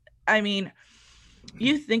 because, I mean,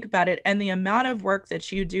 you think about it, and the amount of work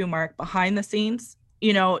that you do, Mark, behind the scenes,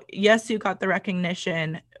 yes, you got the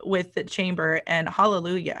recognition with the chamber and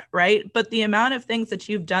hallelujah, right? But the amount of things that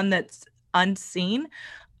you've done that's unseen,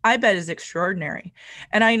 I bet is extraordinary.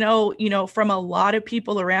 And I know, from a lot of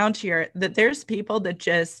people around here that there's people that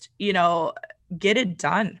just, get it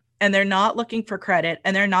done. And they're not looking for credit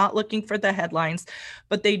and they're not looking for the headlines,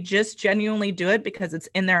 but they just genuinely do it because it's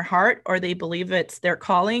in their heart, or they believe it's their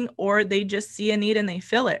calling, or they just see a need and they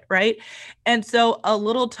fill it, right? And so a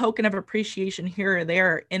little token of appreciation here or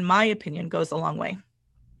there, in my opinion, goes a long way.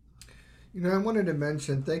 I wanted to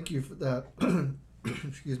mention, thank you for that.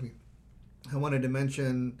 Excuse me. I wanted to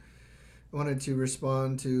mention, I wanted to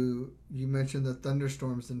respond to, you mentioned the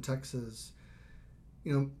thunderstorms in Texas.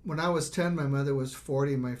 When I was 10, my mother was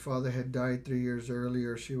 40. My father had died 3 years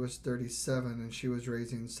earlier. She was 37, and she was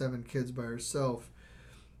raising 7 kids by herself.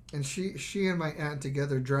 And she and my aunt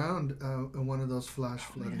together drowned in one of those flash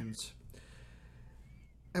floodings.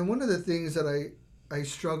 And one of the things that I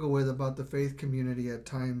struggle with about the faith community at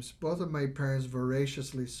times, both of my parents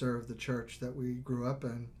voraciously served the church that we grew up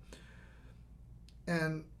in.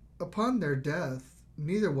 And upon their death,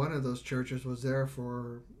 neither one of those churches was there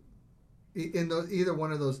for, either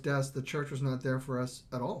one of those deaths, the church was not there for us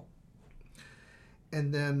at all.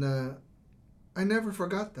 And then I never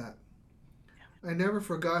forgot that. I never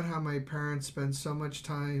forgot how my parents spent so much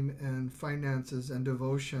time and finances and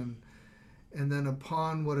devotion. And then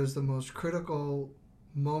upon what is the most critical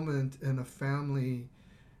moment in a family,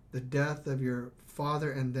 the death of your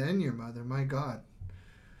father and then your mother, my God.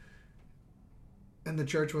 And the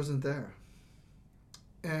church wasn't there.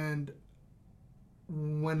 And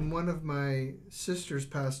when one of my sisters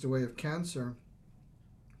passed away of cancer,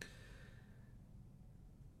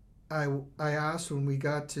 I asked, when we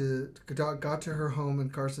got to her home in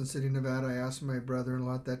Carson City, Nevada, I asked my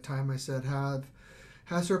brother-in-law at that time, I said,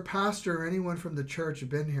 has her pastor or anyone from the church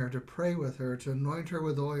been here to pray with her, to anoint her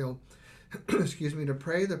with oil, excuse me, to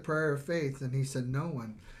pray the prayer of faith? And he said, no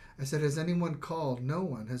one. I said, has anyone called? No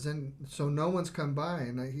one. So no one's come by?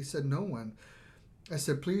 And he said, no one. I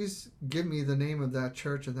said, please give me the name of that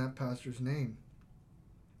church and that pastor's name.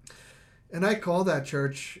 And I called that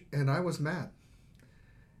church and I was mad.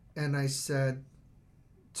 And I said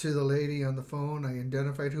to the lady on the phone, I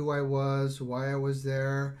identified who I was, why I was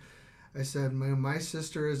there. I said, my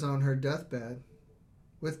sister is on her deathbed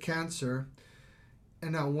with cancer,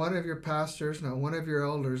 and not one of your pastors, not one of your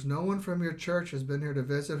elders, no one from your church has been here to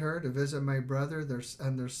visit her, to visit my brother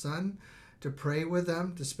and their son, to pray with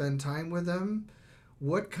them, to spend time with them.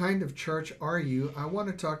 What kind of church are you? I want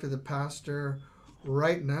to talk to the pastor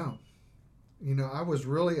right now. I was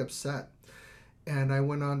really upset. And I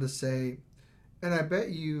went on to say, and I bet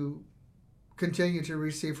you continue to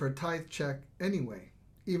receive her tithe check anyway,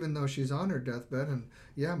 even though she's on her deathbed. And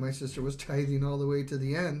yeah, my sister was tithing all the way to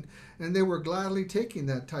the end, and they were gladly taking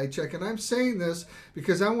that tithe check. And I'm saying this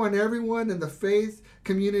because I want everyone in the faith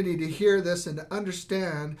community to hear this and to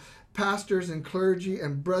understand, pastors and clergy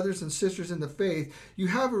and brothers and sisters in the faith, you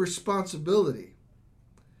have a responsibility.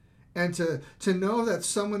 And to know that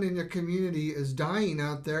someone in your community is dying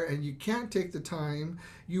out there and you can't take the time,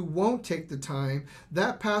 you won't take the time.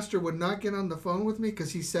 That pastor would not get on the phone with me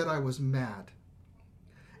because he said I was mad.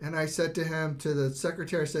 And I said to him, to the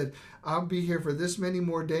secretary, I said, I'll be here for this many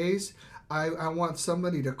more days. I want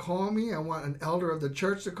somebody to call me. I want an elder of the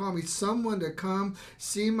church to call me, someone to come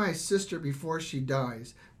see my sister before she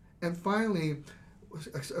dies. And finally,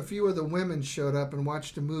 a few of the women showed up and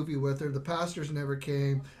watched a movie with her. The pastors never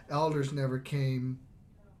came. Elders never came.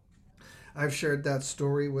 I've shared that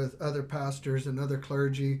story with other pastors and other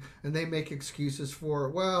clergy, and they make excuses for,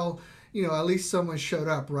 well, at least someone showed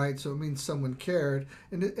up, right? So it means someone cared.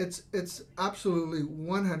 And it's absolutely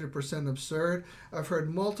 100% absurd. I've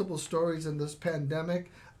heard multiple stories in this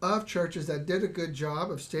pandemic of churches that did a good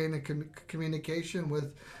job of staying in communication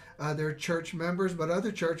with their church members, but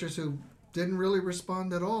other churches who didn't really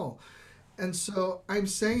respond at all. And so I'm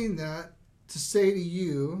saying that to say to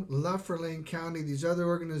you, Love for Lane County, these other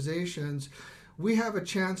organizations, we have a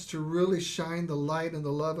chance to really shine the light and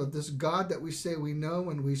the love of this God that we say we know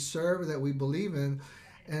and we serve, that we believe in.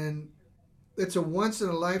 And it's a once in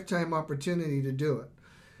a lifetime opportunity to do it.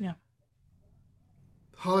 Yeah.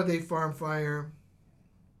 Holiday Farm Fire,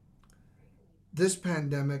 this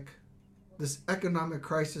pandemic, this economic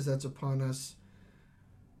crisis that's upon us,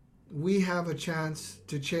 we have a chance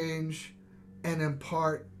to change and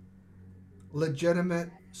impart legitimate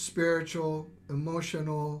spiritual,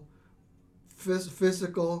 emotional,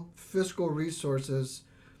 physical, fiscal resources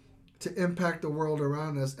to impact the world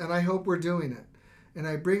around us. And I hope we're doing it. And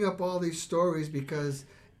I bring up all these stories because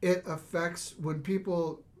it affects, when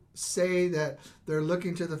people say that they're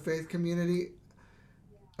looking to the faith community,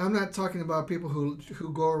 I'm not talking about people who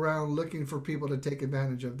go around looking for people to take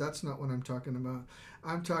advantage of. That's not what I'm talking about.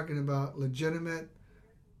 I'm talking about legitimate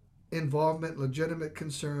involvement, legitimate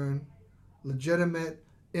concern, legitimate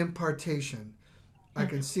impartation. I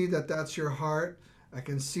can see that that's your heart. I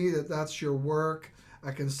can see that that's your work.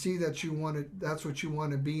 I can see that you want to, that's what you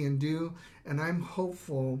want to be and do. And I'm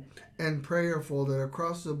hopeful and prayerful that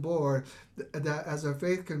across the board, that as a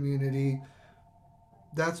faith community,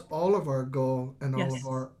 that's all of our goal and Yes.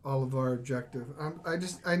 all of our objective.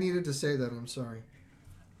 I needed to say that. I'm sorry.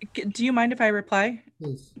 Do you mind if I reply?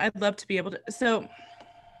 Please. I'd love to be able to. So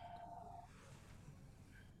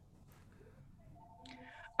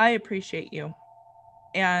I appreciate you.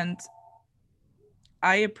 And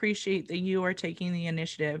I appreciate that you are taking the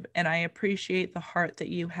initiative. And I appreciate the heart that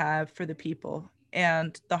you have for the people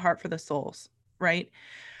and the heart for the souls, right?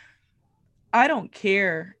 I don't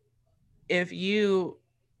care if you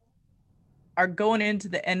are going into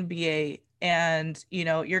the NBA and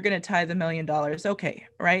you're going to tie the $1 million. Okay,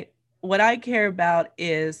 right? What I care about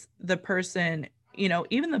is the person,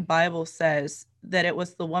 even the Bible says that it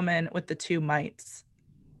was the woman with the two mites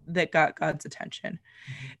that got God's attention.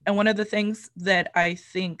 And one of the things that I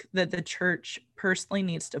think that the church personally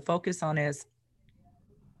needs to focus on is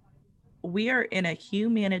we are in a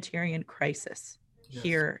humanitarian crisis Yes.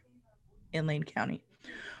 here in Lane County.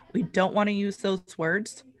 We don't want to use those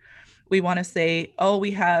words. We want to say, oh,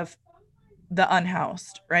 we have the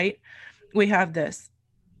unhoused, right? We have this.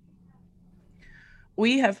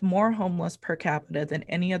 We have more homeless per capita than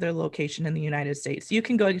any other location in the United States. You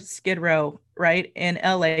can go to Skid Row, right, in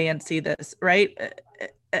LA and see this, right?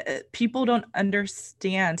 People don't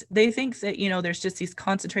understand. They think that, there's just these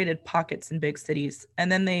concentrated pockets in big cities,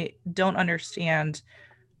 and then they don't understand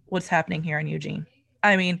what's happening here in Eugene.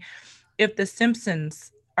 I mean, if The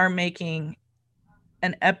Simpsons are making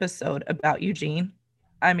an episode about Eugene,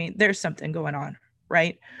 I mean, there's something going on,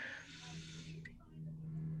 right?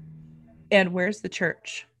 And where's the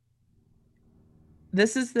church?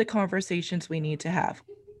 This is the conversations we need to have.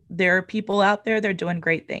 There are people out there, they're doing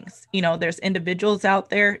great things. There's individuals out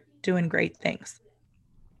there doing great things.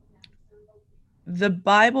 The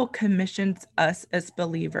Bible commissions us as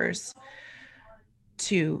believers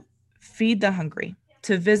to feed the hungry,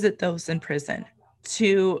 to visit those in prison,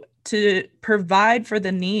 to provide for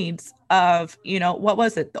the needs of, what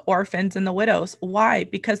was it, the orphans and the widows. Why?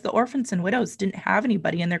 Because the orphans and widows didn't have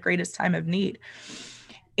anybody in their greatest time of need.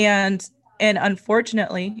 And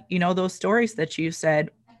unfortunately, those stories that you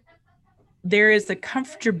said, there is a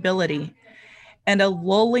comfortability and a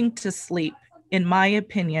lulling to sleep, in my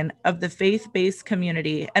opinion, of the faith-based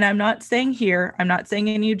community. And I'm not saying here, I'm not saying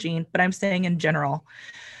in Eugene, but I'm saying in general,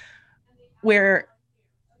 where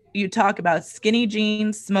you talk about skinny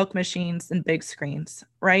jeans, smoke machines, and big screens,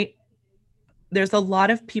 right? There's a lot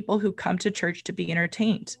of people who come to church to be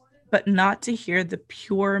entertained, but not to hear the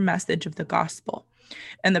pure message of the gospel.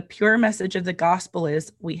 And the pure message of the gospel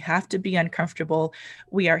is we have to be uncomfortable.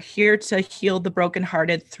 We are here to heal the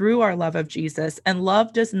brokenhearted through our love of Jesus. And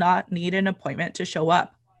love does not need an appointment to show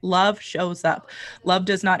up. Love shows up. Love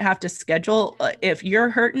does not have to schedule. If you're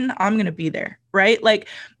hurting, I'm going to be there, right? Like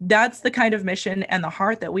that's the kind of mission and the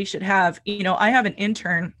heart that we should have. I have an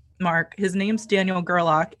intern, Mark. His name's Daniel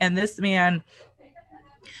Gerlach, and this man,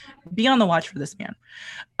 be on the watch for this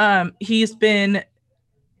man. He's been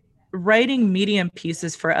writing medium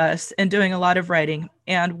pieces for us and doing a lot of writing.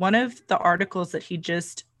 And one of the articles that he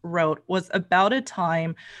just wrote was about a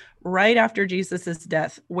time right after Jesus's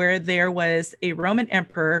death where there was a Roman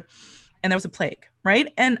emperor and there was a plague,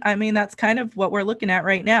 right? And I mean, that's kind of what we're looking at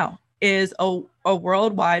right now is a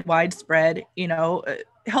worldwide, widespread,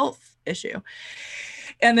 health issue.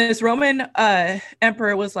 And this Roman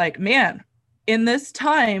emperor was like, man, in this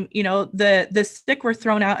time, the sick were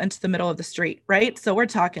thrown out into the middle of the street, right? So we're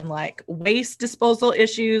talking like waste disposal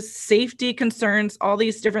issues, safety concerns, all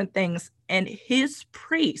these different things. And his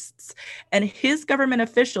priests and his government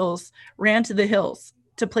officials ran to the hills,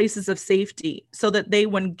 to places of safety so that they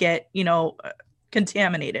wouldn't get,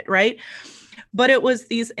 contaminated, right? But it was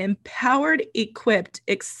these empowered, equipped,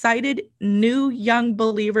 excited, new young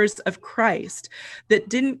believers of Christ that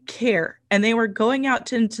didn't care. And they were going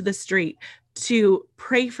out into the street to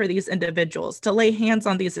pray for these individuals, to lay hands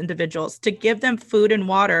on these individuals, to give them food and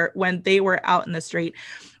water when they were out in the street.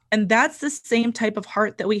 And that's the same type of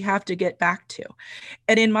heart that we have to get back to.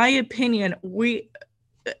 And in my opinion,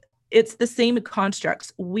 it's the same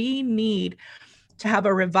constructs. We need to have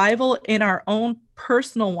a revival in our own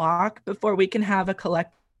personal walk before we can have a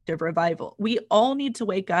collective revival. We all need to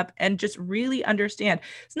wake up and just really understand.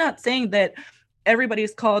 It's not saying that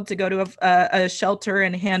everybody's called to go to a shelter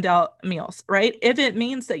and hand out meals, right? If it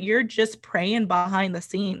means that you're just praying behind the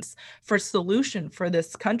scenes for solution for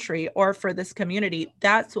this country or for this community,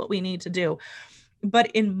 that's what we need to do.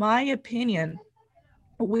 But in my opinion,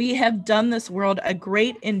 we have done this world a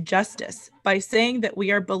great injustice by saying that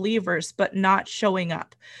we are believers but not showing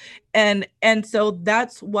up. And so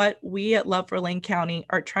that's what we at Love for Lane County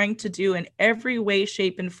are trying to do in every way,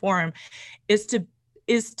 shape, and form, is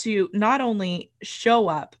to not only show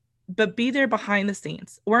up but be there behind the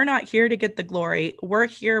scenes. We're not here to get the glory. We're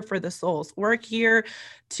here for the souls. We're here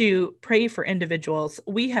to pray for individuals.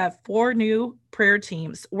 We have 4 new prayer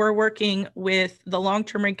teams. We're working with the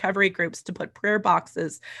long-term recovery groups to put prayer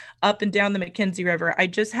boxes up and down the McKenzie River. I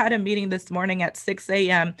just had a meeting this morning at 6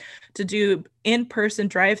 a.m. to do in-person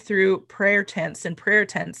drive-through prayer tents and prayer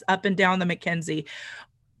tents up and down the McKenzie.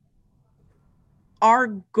 Our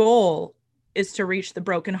goal is to reach the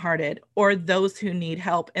brokenhearted or those who need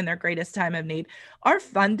help in their greatest time of need. Our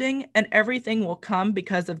funding and everything will come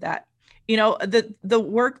because of that. You know, the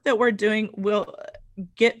work that we're doing will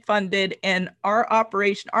get funded, and our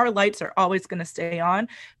operation, our lights are always going to stay on,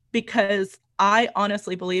 because I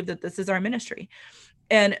honestly believe that this is our ministry.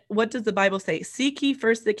 And what does the Bible say? Seek ye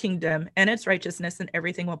first the kingdom and its righteousness, and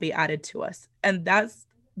everything will be added to us. And that's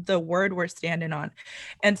the word we're standing on.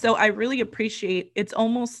 And so I really appreciate, it's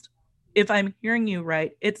almost, if I'm hearing you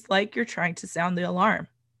right, it's like you're trying to sound the alarm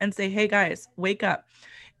and say, hey guys, wake up.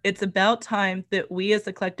 It's about time that we as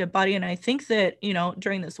a collective body, and I think that, you know,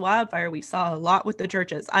 during this wildfire, we saw a lot with the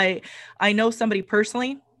churches. I know somebody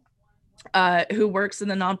personally who works in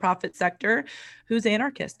the nonprofit sector who's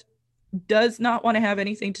anarchist, does not want to have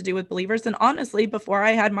anything to do with believers. And honestly, before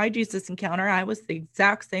I had my Jesus encounter, I was the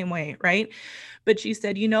exact same way, right? But she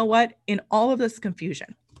said, you know what? In all of this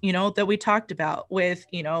confusion, you know, that we talked about with,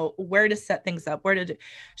 you know, where to set things up, where to do,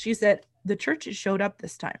 she said, the churches showed up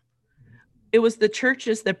this time. It was the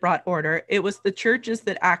churches that brought order. It was the churches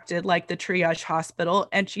that acted like the triage hospital.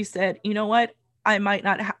 And she said, you know what? I might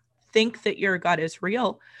not think that your God is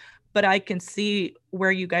real, but I can see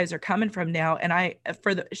where you guys are coming from now. And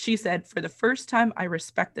she said, for the first time, I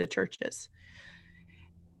respect the churches.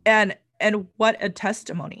 And what a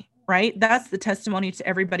testimony, right? That's the testimony to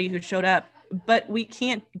everybody who showed up. But we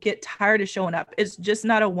can't get tired of showing up. It's just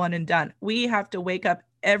not a one and done. We have to wake up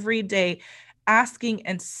every day asking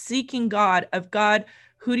and seeking God, of God,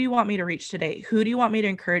 who do you want me to reach today? Who do you want me to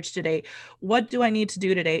encourage today? What do I need to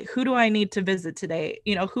do today? Who do I need to visit today?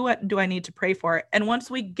 You know, who do I need to pray for? And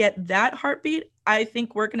once we get that heartbeat, I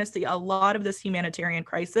think we're going to see a lot of this humanitarian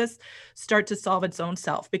crisis start to solve its own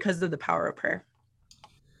self because of the power of prayer.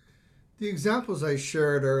 The examples I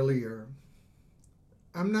shared earlier,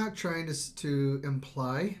 I'm not trying to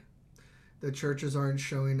imply that churches aren't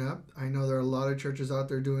showing up. I know there are a lot of churches out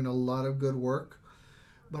there doing a lot of good work,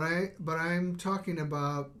 but I'm talking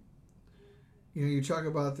about, you know, you talk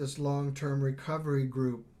about this long-term recovery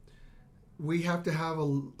group. We have to have a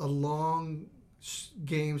long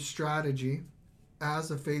game strategy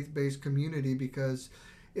as a faith-based community, because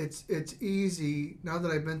it's easy now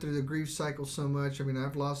that I've been through the grief cycle so much. I mean,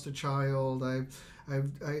 I've lost a child. I've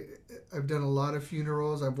I, I've done a lot of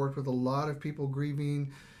funerals. I've worked with a lot of people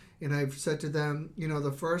grieving, and I've said to them, you know,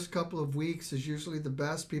 the first couple of weeks is usually the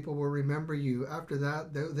best. People will remember you. After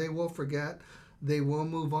that, they will forget. They will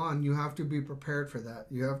move on. You have to be prepared for that.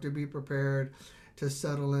 You have to be prepared to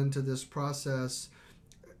settle into this process.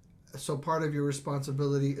 So part of your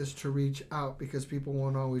responsibility is to reach out, because people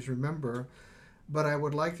won't always remember. But I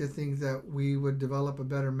would like to think that we would develop a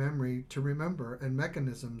better memory to remember and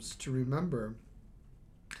mechanisms to remember.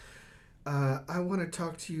 I want to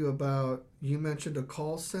talk to you about, you mentioned a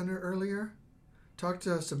call center earlier. Talk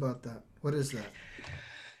to us about that. What is that?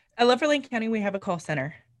 At Loverland County, we have a call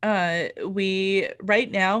center. We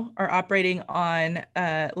right now are operating on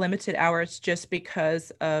limited hours just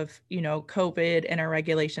because of, you know, COVID and our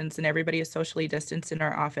regulations, and everybody is socially distanced in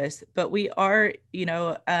our office. But we are, you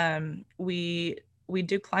know, we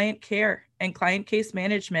do client care and client case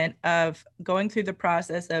management, of going through the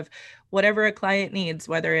process of whatever a client needs,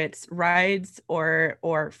 whether it's rides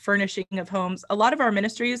or furnishing of homes. A lot of our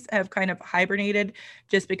ministries have kind of hibernated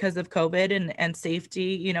just because of COVID and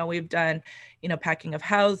safety. You know, we've done, you know, packing of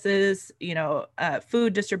houses, you know,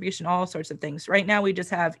 food distribution, all sorts of things. Right now, we just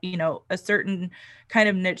have, you know, a certain kind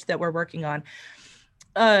of niche that we're working on.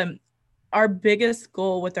 Um, our biggest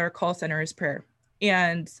goal with our call center is prayer.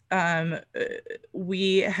 And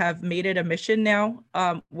we have made it a mission now,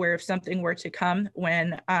 where if something were to come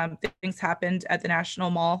when things happened at the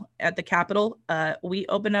National Mall at the Capitol, we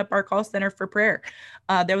opened up our call center for prayer.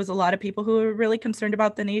 There was a lot of people who were really concerned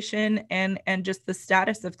about the nation and just the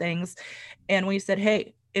status of things. And we said,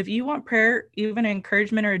 hey, if you want prayer, even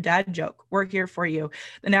encouragement or a dad joke, we're here for you.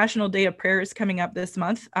 The National Day of Prayer is coming up this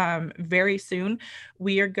month, very soon.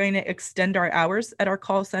 We are going to extend our hours at our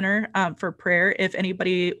call center for prayer if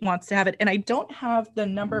anybody wants to have it. And I don't have the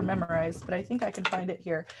number memorized, but I think I can find it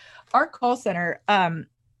here. Our call center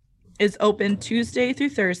is open Tuesday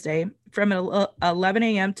through Thursday from 11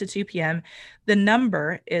 a.m. to 2 p.m. The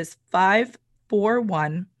number is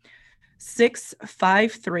 541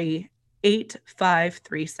 653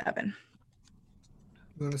 8537.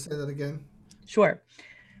 You want to say that again? Sure.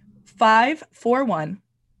 541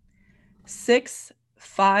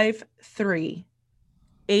 653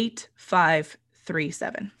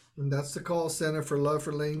 8537. And that's the call center for Love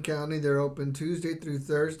for Lane County. They're open Tuesday through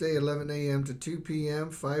Thursday, 11 a.m. to 2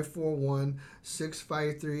 p.m., 541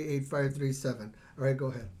 653 8537. All right, go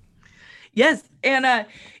ahead. Yes. And,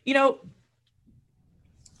 you know,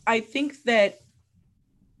 I think that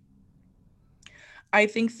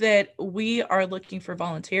we are looking for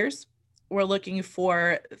volunteers. We're looking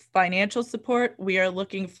for financial support. We are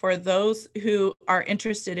looking for those who are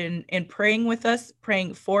interested in praying with us,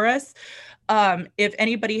 praying for us. If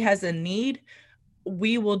anybody has a need,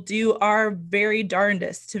 we will do our very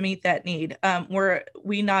darndest to meet that need.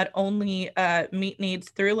 We not only meet needs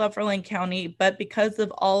through Love for Lane County, but because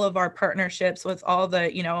of all of our partnerships with all the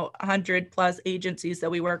 100+ agencies that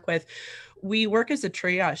we work with, we work as a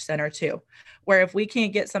triage center too, where if we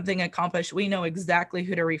can't get something accomplished, we know exactly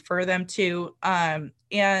who to refer them to, and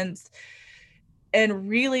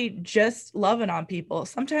really just loving on people.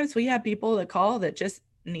 Sometimes we have people that call that just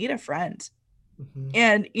need a friend. Mm-hmm.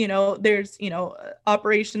 And, there's,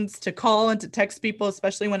 operations to call and to text people,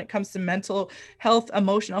 especially when it comes to mental health,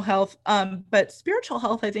 emotional health. But spiritual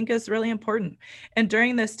health, I think, is really important. And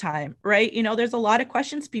during this time, right, there's a lot of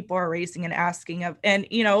questions people are raising and asking of. And,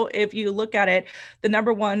 if you look at it, the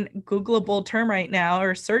number one Googleable term right now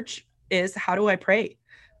or search is, how do I pray?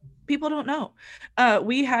 People don't know.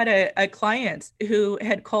 We had a client who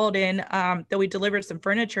had called in that we delivered some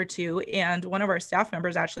furniture to, and one of our staff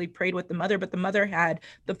members actually prayed with the mother, but the mother had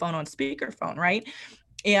the phone on speakerphone, right?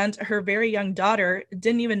 And her very young daughter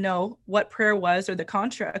didn't even know what prayer was or the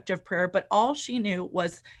construct of prayer, but all she knew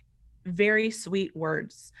was very sweet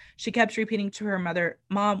words. She kept repeating to her mother,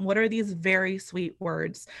 Mom, what are these very sweet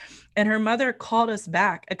words? And her mother called us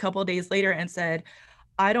back a couple of days later and said,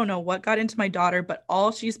 I don't know what got into my daughter, but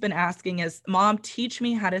all she's been asking is, Mom, teach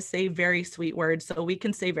me how to say very sweet words so we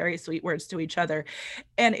can say very sweet words to each other.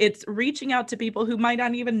 And it's reaching out to people who might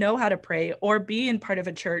not even know how to pray or be in part of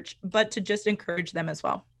a church, but to just encourage them as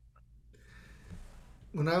well.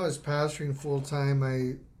 When I was pastoring full time,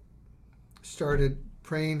 I started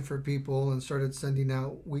praying for people and started sending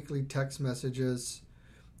out weekly text messages,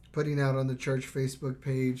 putting out on the church Facebook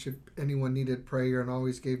page if anyone needed prayer, and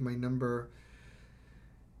always gave my number.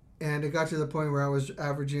 And it got to the point where I was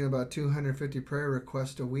averaging about 250 prayer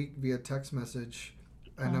requests a week via text message.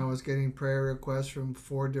 And I was getting prayer requests from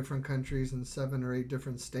 4 different countries and 7 or 8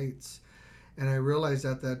 different states. And I realized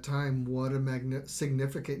at that time what a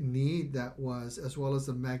significant need that was, as well as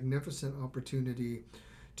a magnificent opportunity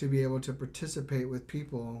to be able to participate with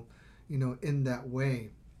people, in that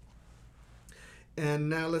way. And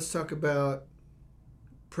now let's talk about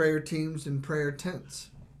prayer teams and prayer tents.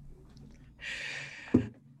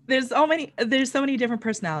 There's so many different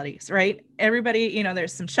personalities, right? Everybody,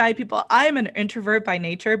 there's some shy people. I'm an introvert by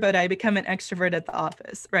nature, but I become an extrovert at the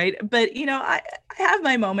office, right? But I have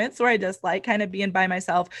my moments where I just like kind of being by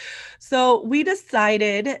myself. So we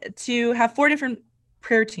decided to have 4 different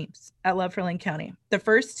prayer teams at Love for Lane County. The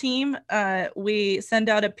first team, we send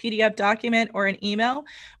out a PDF document or an email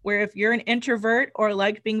where if you're an introvert or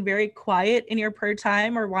like being very quiet in your prayer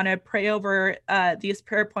time or want to pray over these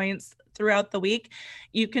prayer points throughout the week,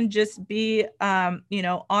 you can just be on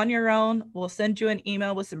your own. We'll send you an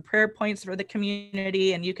email with some prayer points for the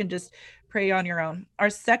community, and you can just pray on your own. Our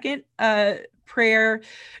second prayer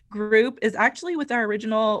group is actually with our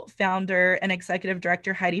original founder and executive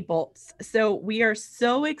director, Heidi Boltz. So we are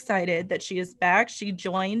so excited that she is back. She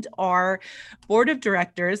joined our board of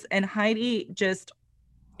directors, and Heidi just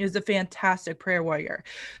is a fantastic prayer warrior.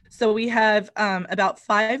 So we have about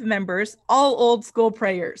 5 members, all old school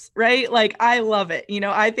prayers, right? Like, I love it.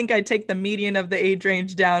 I think I take the median of the age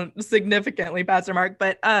range down significantly, Pastor Mark.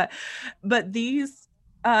 But these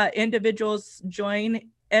individuals join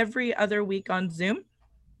every other week on Zoom.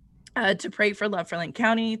 to pray for Love for Lane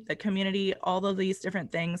County, the community, all of these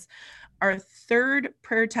different things. Our third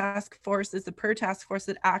prayer task force is the prayer task force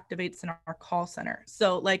that activates in our call center.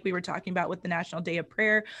 So, like we were talking about with the National Day of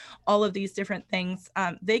Prayer, all of these different things,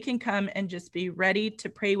 they can come and just be ready to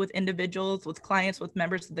pray with individuals, with clients, with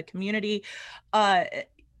members of the community. Uh,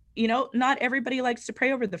 not everybody likes to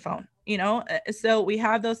pray over the phone, so we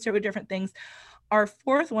have those two different things. Our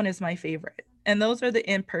fourth one is my favorite, and those are the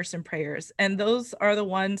in-person prayers. And those are the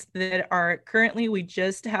ones that are currently, we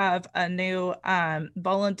just have a new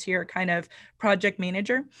volunteer kind of project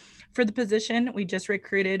manager for the position. We just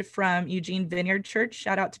recruited from Eugene Vineyard Church.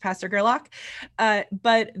 Shout out to Pastor Gerlach.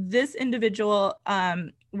 But this individual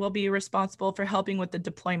will be responsible for helping with the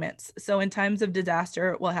deployments. So in times of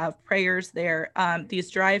disaster, we'll have prayers there. These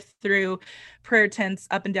drive-through prayer tents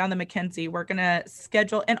up and down the McKenzie. We're going to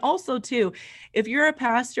schedule, and also too, if you're a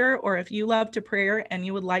pastor or if you love to pray and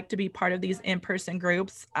you would like to be part of these in-person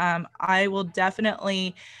groups, I will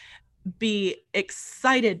definitely be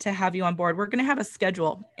excited to have you on board. We're going to have a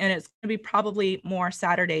schedule, and it's going to be probably more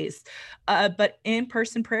Saturdays, but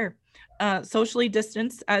in-person prayer. Socially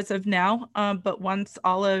distanced as of now, but once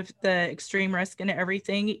all of the extreme risk and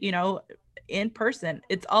everything, in person,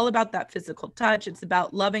 it's all about that physical touch. It's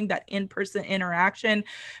about loving that in-person interaction,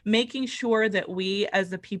 making sure that we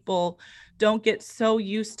as a people don't get so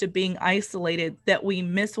used to being isolated that we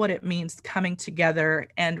miss what it means coming together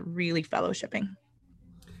and really fellowshipping.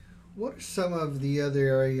 What are some of the other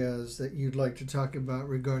areas that you'd like to talk about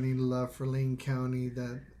regarding love for Lane County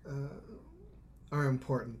that are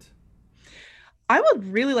important? I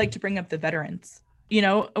would really like to bring up the veterans.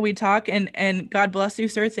 We talk, and God bless you,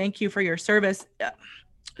 sir. Thank you for your service.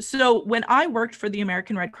 So when I worked for the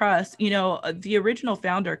American Red Cross, the original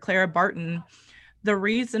founder, Clara Barton, the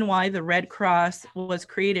reason why the Red Cross was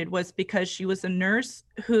created was because she was a nurse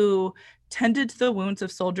who tended to the wounds of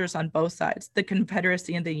soldiers on both sides, the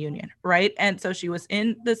Confederacy and the Union, right? And so she was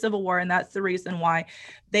in the Civil War, and that's the reason why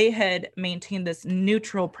they had maintained this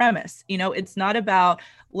neutral premise. It's not about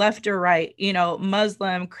left or right,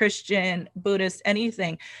 Muslim, Christian, Buddhist,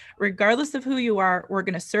 anything. Regardless of who you are, we're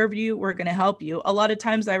going to serve you, we're going to help you. A lot of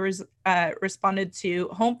times I responded to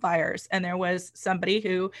home fires, and there was somebody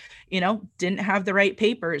who didn't have the right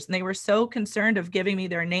papers. And they were so concerned of giving me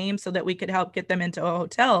their name so that we could help get them into a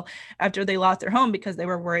hotel after they lost their home, because they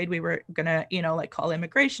were worried we were going to, like call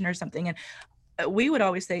immigration or something. And we would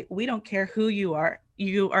always say, we don't care who you are.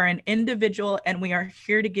 You are an individual, and we are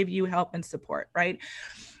here to give you help and support, right?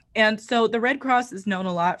 And so the Red Cross is known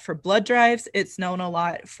a lot for blood drives. It's known a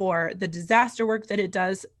lot for the disaster work that it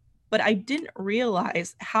does. But I didn't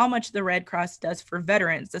realize how much the Red Cross does for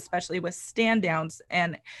veterans, especially with stand downs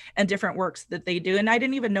and different works that they do. And I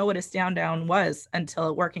didn't even know what a stand down was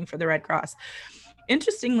until working for the Red Cross.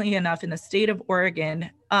 Interestingly enough, in the state of Oregon,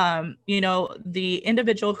 the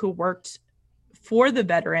individual who worked for the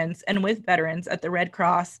veterans and with veterans at the Red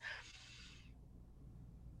Cross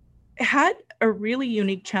had a really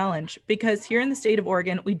unique challenge, because here in the state of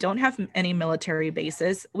Oregon, we don't have any military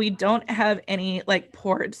bases. We don't have any like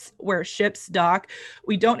ports where ships dock.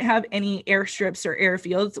 We don't have any airstrips or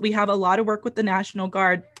airfields. We have a lot of work with the National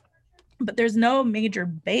Guard, but there's no major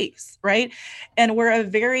base, right? And we're a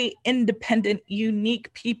very independent,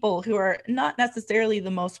 unique people who are not necessarily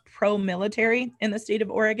the most pro-military in the state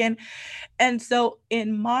of Oregon. And so,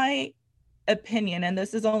 in my opinion, and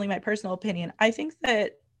this is only my personal opinion, I think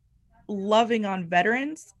that loving on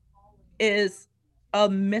veterans is a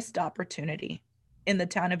missed opportunity in the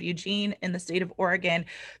town of Eugene, in the state of Oregon,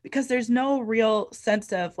 because there's no real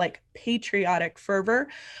sense of like patriotic fervor,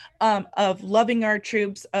 of loving our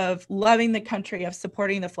troops, of loving the country, of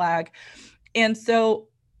supporting the flag. And so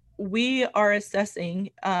we are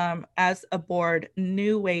assessing, as a board,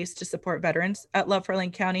 new ways to support veterans at Love for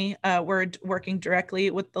Lane County. We're working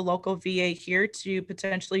directly with the local VA here to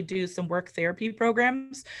potentially do some work therapy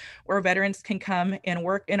programs where veterans can come and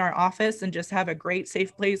work in our office and just have a great,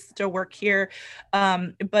 safe place to work here.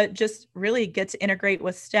 But just really get to integrate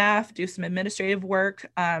with staff, do some administrative work,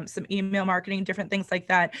 some email marketing, different things like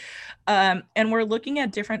that. And we're looking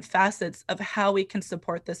at different facets of how we can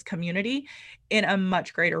support this community in a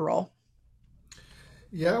much greater role.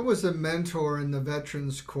 Yeah, I was a mentor in the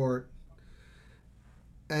Veterans Court,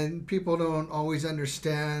 and people don't always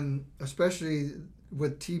understand, especially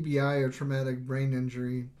with TBI or traumatic brain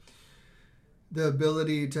injury, the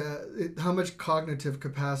ability to how much cognitive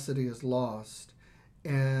capacity is lost,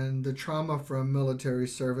 and the trauma from military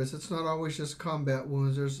service. It's not always just combat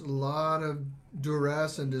wounds. There's a lot of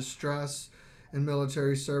duress and distress in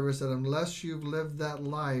military service that unless you've lived that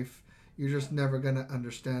life, you're just never going to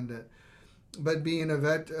understand it. But being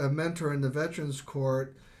a mentor in the Veterans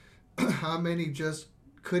Court, how many just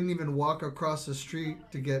couldn't even walk across the street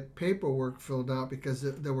to get paperwork filled out because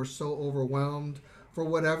they were so overwhelmed for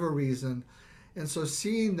whatever reason. And so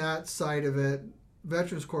seeing that side of it,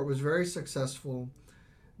 Veterans Court was very successful,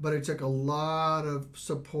 but it took a lot of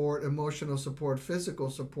support, emotional support, physical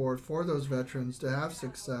support for those veterans to have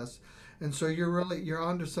success. And so you're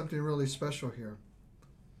onto something really special here.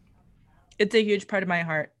 It's a huge part of my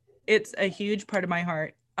heart. It's a huge part of my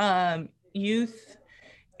heart. Youth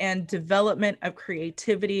and development of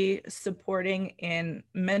creativity, supporting in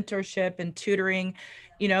mentorship and tutoring.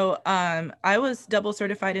 I was double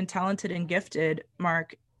certified in talented and gifted,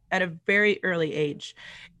 Mark, at a very early age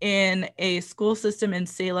in a school system in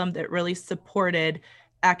Salem that really supported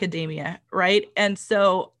academia, right? And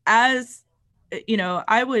so, I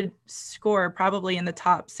would score probably in the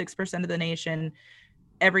top 6% of the nation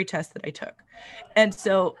every test that I took. And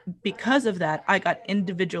so because of that, I got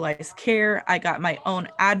individualized care, I got my own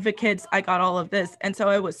advocates, I got all of this. And so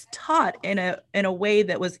I was taught in a way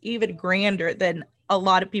that was even grander than a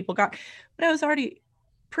lot of people got. But I was already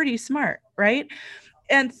pretty smart, right?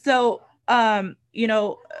 And so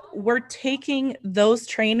we're taking those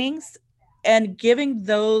trainings and giving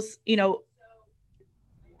those,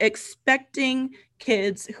 expecting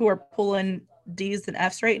kids who are pulling D's and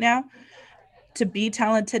F's right now to be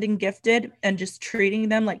talented and gifted and just treating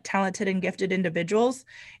them like talented and gifted individuals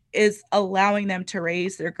is allowing them to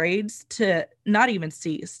raise their grades to not even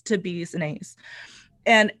C's, to B's and A's.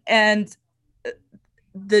 And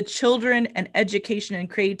the children and education and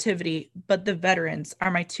creativity, but the veterans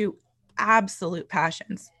are my two absolute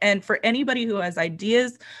passions. And for anybody who has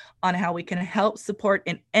ideas on how we can help support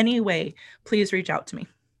in any way, please reach out to me.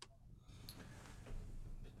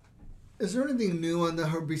 Is there anything new on the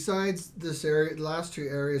besides this area, the last two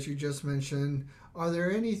areas you just mentioned? Are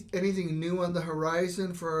there anything new on the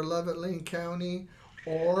horizon for Leavitt Lane County,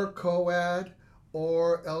 or COAD,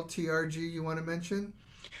 or LTRG you want to mention?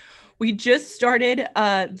 We just started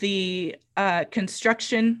the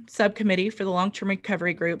construction subcommittee for the long-term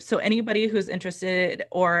recovery group. So anybody who's interested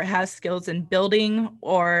or has skills in building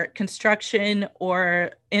or construction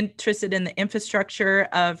or interested in the infrastructure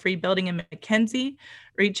of rebuilding in McKenzie,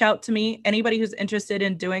 reach out to me. Anybody who's interested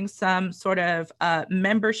in doing some sort of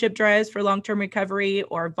membership drives for long-term recovery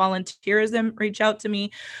or volunteerism, reach out to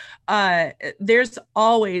me. There's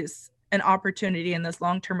always an opportunity in this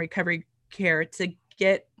long-term recovery care to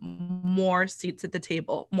get more seats at the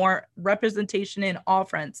table, more representation in all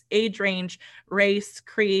fronts, age range, race,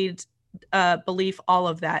 creed, belief, all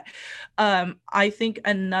of that. I think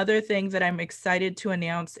another thing that I'm excited to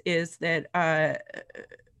announce is that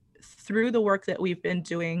through the work that we've been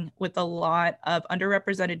doing with a lot of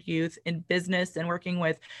underrepresented youth in business and working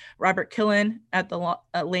with Robert Killen at the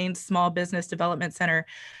Lane Small Business Development Center,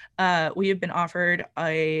 we have been offered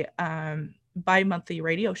a bi-monthly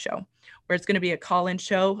radio show where it's going to be a call-in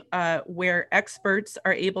show where experts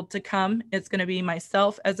are able to come. It's going to be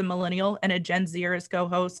myself as a millennial and a Gen Zer as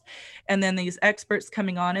co-host, and then these experts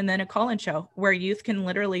coming on, and then a call-in show where youth can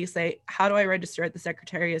literally say, how do I register at the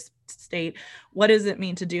Secretary of State? What does it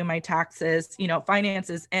mean to do my taxes,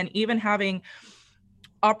 finances, and even having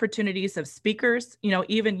opportunities of speakers,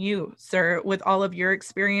 even you, sir, with all of your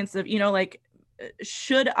experience of,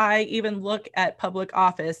 should I even look at public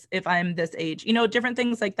office if I'm this age? Different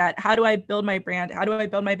things like that. How do I build my brand? How do I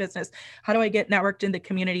build my business? How do I get networked in the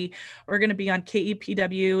community? We're going to be on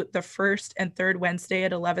KEPW the first and third Wednesday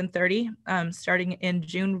at 11:30, starting in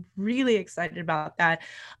June. Really excited about that.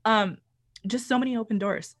 Just so many open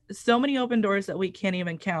doors that we can't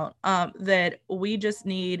even count, that we just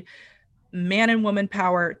need man and woman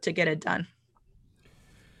power to get it done.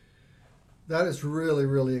 That is really,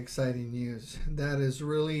 really exciting news. That is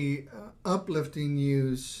really uplifting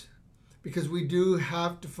news because we do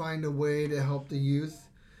have to find a way to help the youth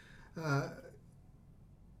uh,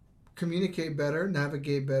 communicate better,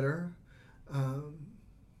 navigate better, um,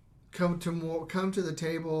 come to the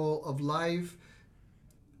table of life,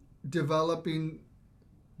 developing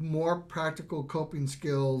more practical coping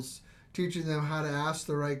skills, teaching them how to ask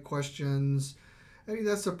the right questions. I mean,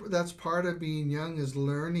 that's part of being young is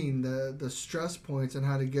learning the stress points and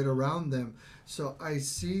how to get around them. So I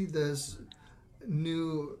see this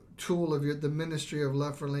new tool of the Ministry of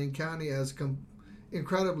Left for Lane County as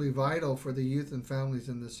incredibly vital for the youth and families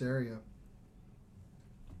in this area.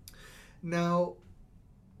 Now,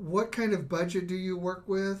 what kind of budget do you work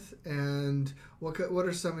with, and what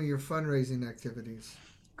are some of your fundraising activities?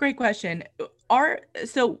 Great question.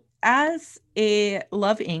 So as a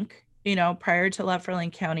Love Inc., prior to Love for Lane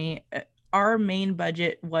County, our main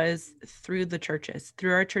budget was through the churches,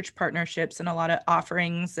 through our church partnerships and a lot of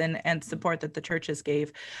offerings and support that the churches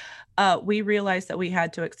gave. We realized that we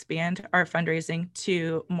had to expand our fundraising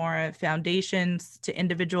to more foundations, to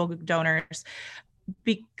individual donors,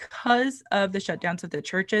 because of the shutdowns of the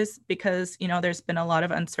churches, because, there's been a lot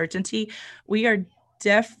of uncertainty. We are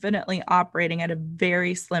definitely operating at a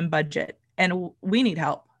very slim budget, and we need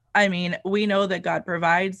help. I mean, we know that God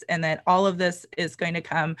provides and that all of this is going to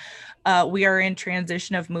come. We are in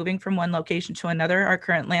transition of moving from one location to another. Our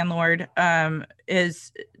current landlord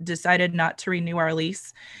is decided not to renew our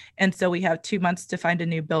lease. And so we have 2 months to find a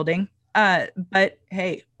new building. But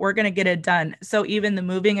hey, we're going to get it done. So even the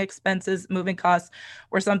moving expenses, moving costs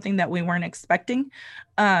were something that we weren't expecting.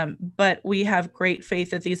 But we have great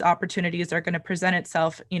faith that these opportunities are going to present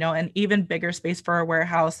itself, an even bigger space for our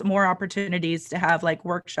warehouse, more opportunities to have like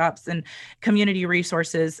workshops and community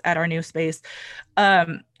resources at our new space.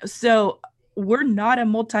 So we're not a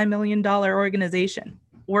multi-million-dollar organization.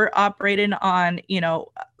 We're operating on,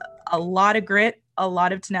 a lot of grit, a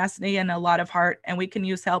lot of tenacity, and a lot of heart, and we can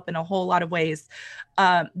use help in a whole lot of ways.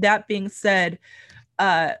 That being said,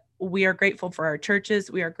 we are grateful for our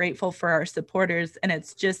churches. We are grateful for our supporters, and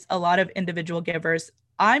it's just a lot of individual givers.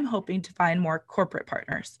 I'm hoping to find more corporate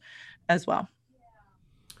partners as well.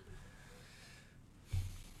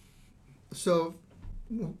 So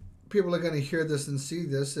people are going to hear this and see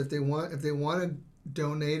this. If they want to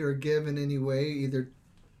donate or give in any way, either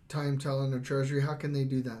time, talent, or treasury, how can they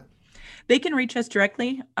do that? They can reach us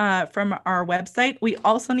directly from our website. We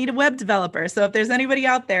also need a web developer. So if there's anybody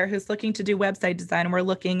out there who's looking to do website design, we're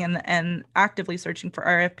looking and actively searching for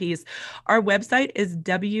RFPs. Our website is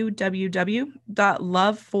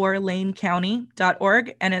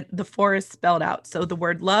www.loveforlanecounty.org, and the four is spelled out. So the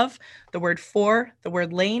word love, the word for, the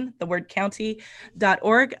word lane, the word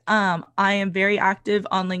county.org. I am very active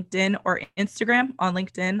on LinkedIn or Instagram. On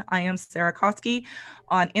LinkedIn, I am Sarah Koski.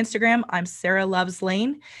 On Instagram, I'm Sarah Loves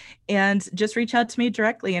Lane. And just reach out to me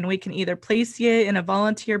directly, and we can either place you in a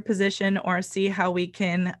volunteer position or see how we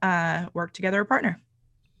can work together or partner.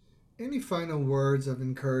 Any final words of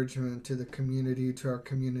encouragement to the community, to our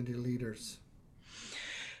community leaders?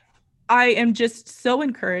 I am just so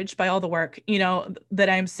encouraged by all the work, that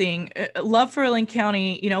I'm seeing. Love for Lane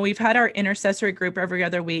County, we've had our intercessory group every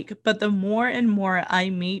other week, but the more and more I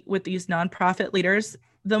meet with these nonprofit leaders,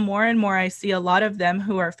 the more and more I see a lot of them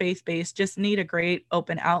who are faith-based just need a great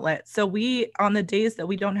open outlet. So we, on the days that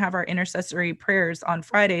we don't have our intercessory prayers on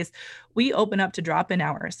Fridays, we open up to drop-in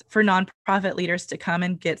hours for nonprofit leaders to come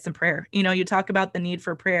and get some prayer. You talk about the need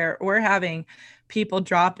for prayer. We're having people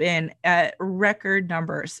drop in at record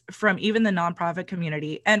numbers from even the nonprofit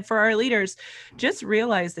community. And for our leaders, just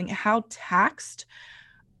realizing how taxed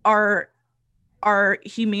our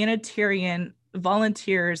humanitarian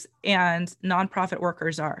volunteers and nonprofit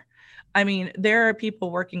workers are. I mean, there are people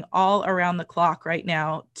working all around the clock right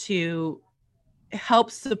now to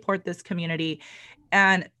help support this community.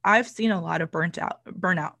 And I've seen a lot of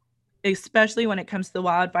burnout, especially when it comes to the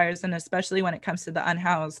wildfires and especially when it comes to the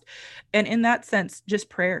unhoused. And in that sense, just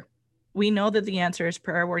prayer. We know that the answer is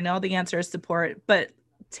prayer. We know the answer is support, but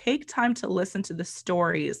take time to listen to the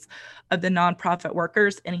stories of the nonprofit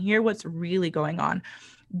workers and hear what's really going on.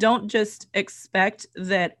 Don't just expect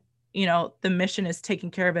that, the mission is taking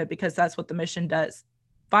care of it because that's what the mission does.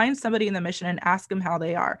 Find somebody in the mission and ask them how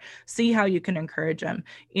they are. See how you can encourage them.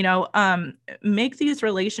 Make these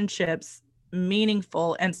relationships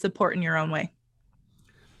meaningful and support in your own way.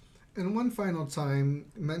 And one final time,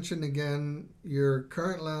 mention again, your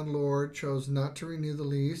current landlord chose not to renew the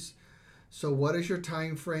lease. So what is your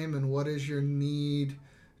time frame, and what is your need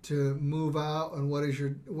to move out, and what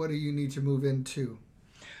do you need to move into?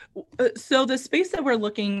 So the space that we're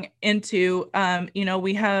looking into,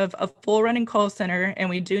 we have a full running call center, and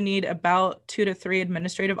we do need about 2 to 3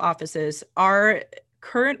 administrative offices. Our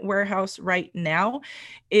current warehouse right now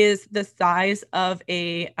is the size of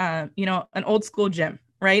an old school gym,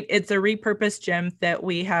 right? It's a repurposed gym that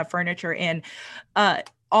we have furniture in.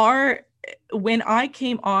 When I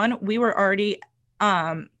came on, we were already,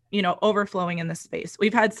 overflowing in the space.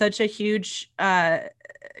 We've had such a huge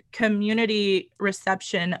community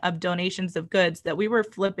reception of donations of goods that we were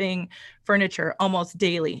flipping furniture almost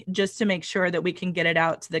daily just to make sure that we can get it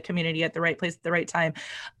out to the community at the right place at the right time.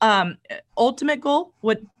 Ultimate goal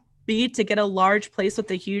would be to get a large place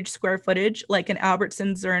with a huge square footage, like an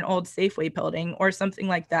Albertsons or an old Safeway building or something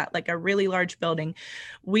like that, like a really large building.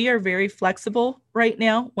 We are very flexible right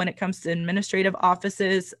now when it comes to administrative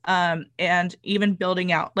offices, and even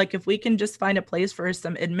building out. Like if we can just find a place for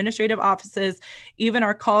some administrative offices, even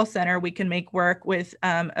our call center, we can make work with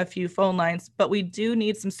a few phone lines, but we do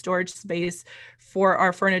need some storage space for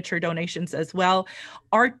our furniture donations as well.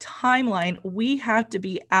 Our timeline, we have to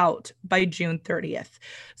be out by June 30th.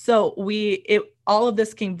 So all of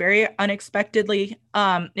this came very unexpectedly.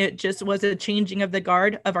 It just was a changing of the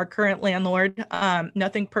guard of our current landlord.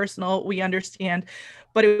 Nothing personal, we understand,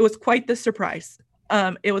 but it was quite the surprise.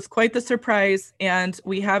 It was quite the surprise, and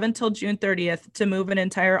we have until June 30th to move an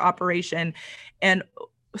entire operation, and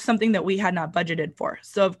something that we had not budgeted for.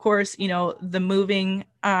 So, of course, the moving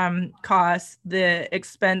costs, the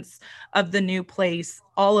expense of the new place,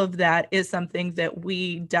 all of that is something that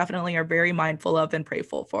we definitely are very mindful of and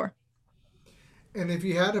prayerful for. And if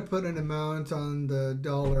you had to put an amount on the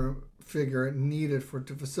dollar figure needed for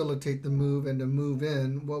to facilitate the move and to move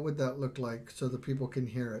in, what would that look like so that people can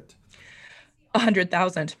hear it?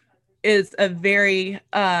 100,000 is a very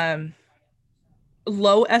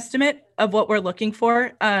low estimate of what we're looking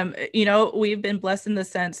for. We've been blessed in the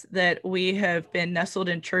sense that we have been nestled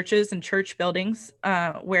in churches and church buildings,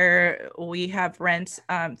 where we have rent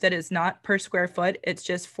that is not per square foot. It's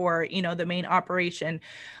just for, the main operation.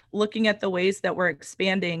 Looking at the ways that we're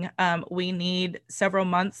expanding, we need several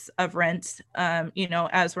months of rent,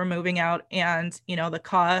 as we're moving out, and, the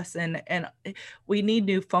costs, and we need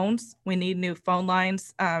new phones. We need new phone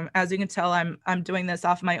lines. As you can tell, I'm doing this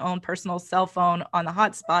off my own personal cell phone on the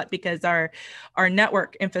hotspot because our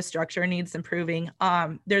network infrastructure needs improving.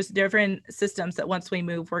 There's different systems that once we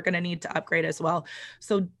move, we're going to need to upgrade as well.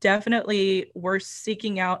 So definitely, we're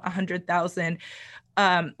seeking out 100,000.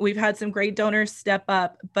 We've had some great donors step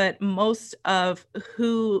up, but most of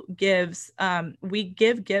who gives, we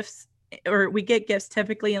give gifts, or we get gifts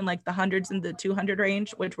typically in like the hundreds and the 200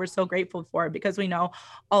 range, which we're so grateful for because we know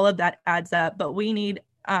all of that adds up. But we need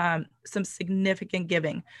some significant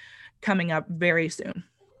giving coming up very soon.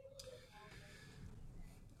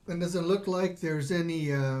 And does it look like there's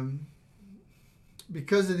any,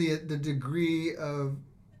 because of the degree of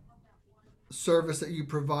service that you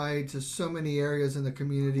provide to so many areas in the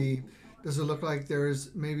community, does it look like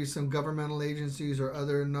there's maybe some governmental agencies or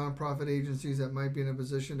other nonprofit agencies that might be in a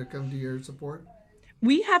position to come to your support?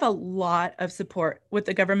 We have a lot of support with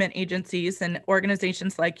the government agencies and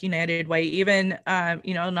organizations like United Way, even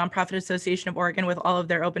Nonprofit Association of Oregon with all of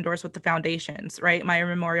their open doors with the foundations, right? My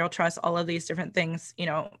Memorial Trust, all of these different things.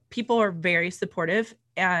 People are very supportive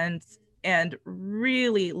and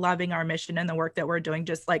really loving our mission and the work that we're doing,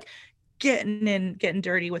 just like getting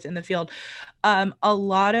dirty within the field. A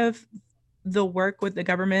lot of the work with the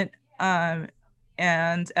government, and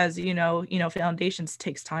as foundations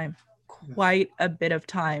takes time, Yes. quite a bit of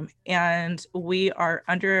time, and we are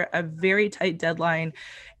under a very tight deadline,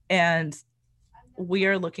 and we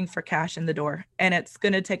are looking for cash in the door, and it's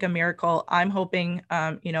going to take a miracle. I'm hoping,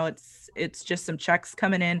 it's just some checks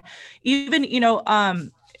coming in, even,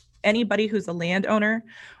 anybody who's a landowner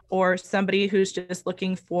or somebody who's just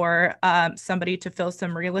looking for somebody to fill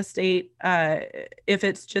some real estate, if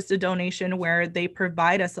it's just a donation where they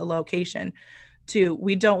provide us a location too.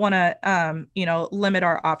 We don't want to, limit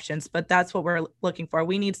our options, but that's what we're looking for.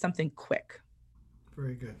 We need something quick.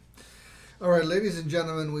 Very good. All right, ladies and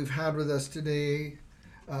gentlemen, we've had with us today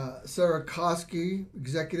Sarah Koski,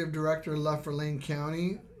 Executive Director, Laflin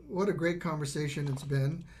County. What a great conversation it's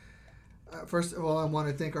been. First of all, I want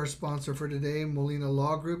to thank our sponsor for today, Molina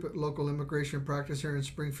Law Group, local immigration practice here in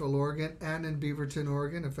Springfield, Oregon, and in Beaverton,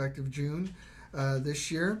 Oregon, effective June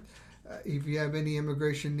this year. If you have any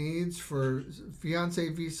immigration needs for fiance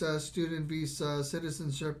visa, student visa,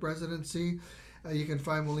 citizenship, residency, you can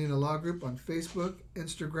find Molina Law Group on Facebook,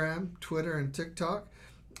 Instagram, Twitter, and TikTok.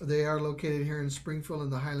 They are located here in Springfield in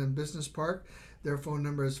the Highland Business Park. Their phone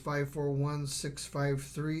number is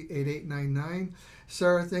 541-653-8899.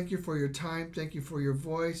 Sarah, thank you for your time. Thank you for your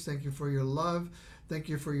voice. Thank you for your love. Thank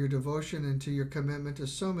you for your devotion and to your commitment to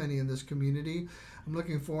so many in this community. I'm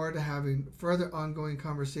looking forward to having further ongoing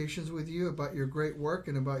conversations with you about your great work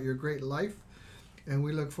and about your great life. And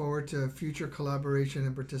we look forward to future collaboration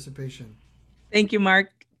and participation. Thank you,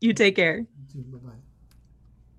 Mark. You take care. Bye bye.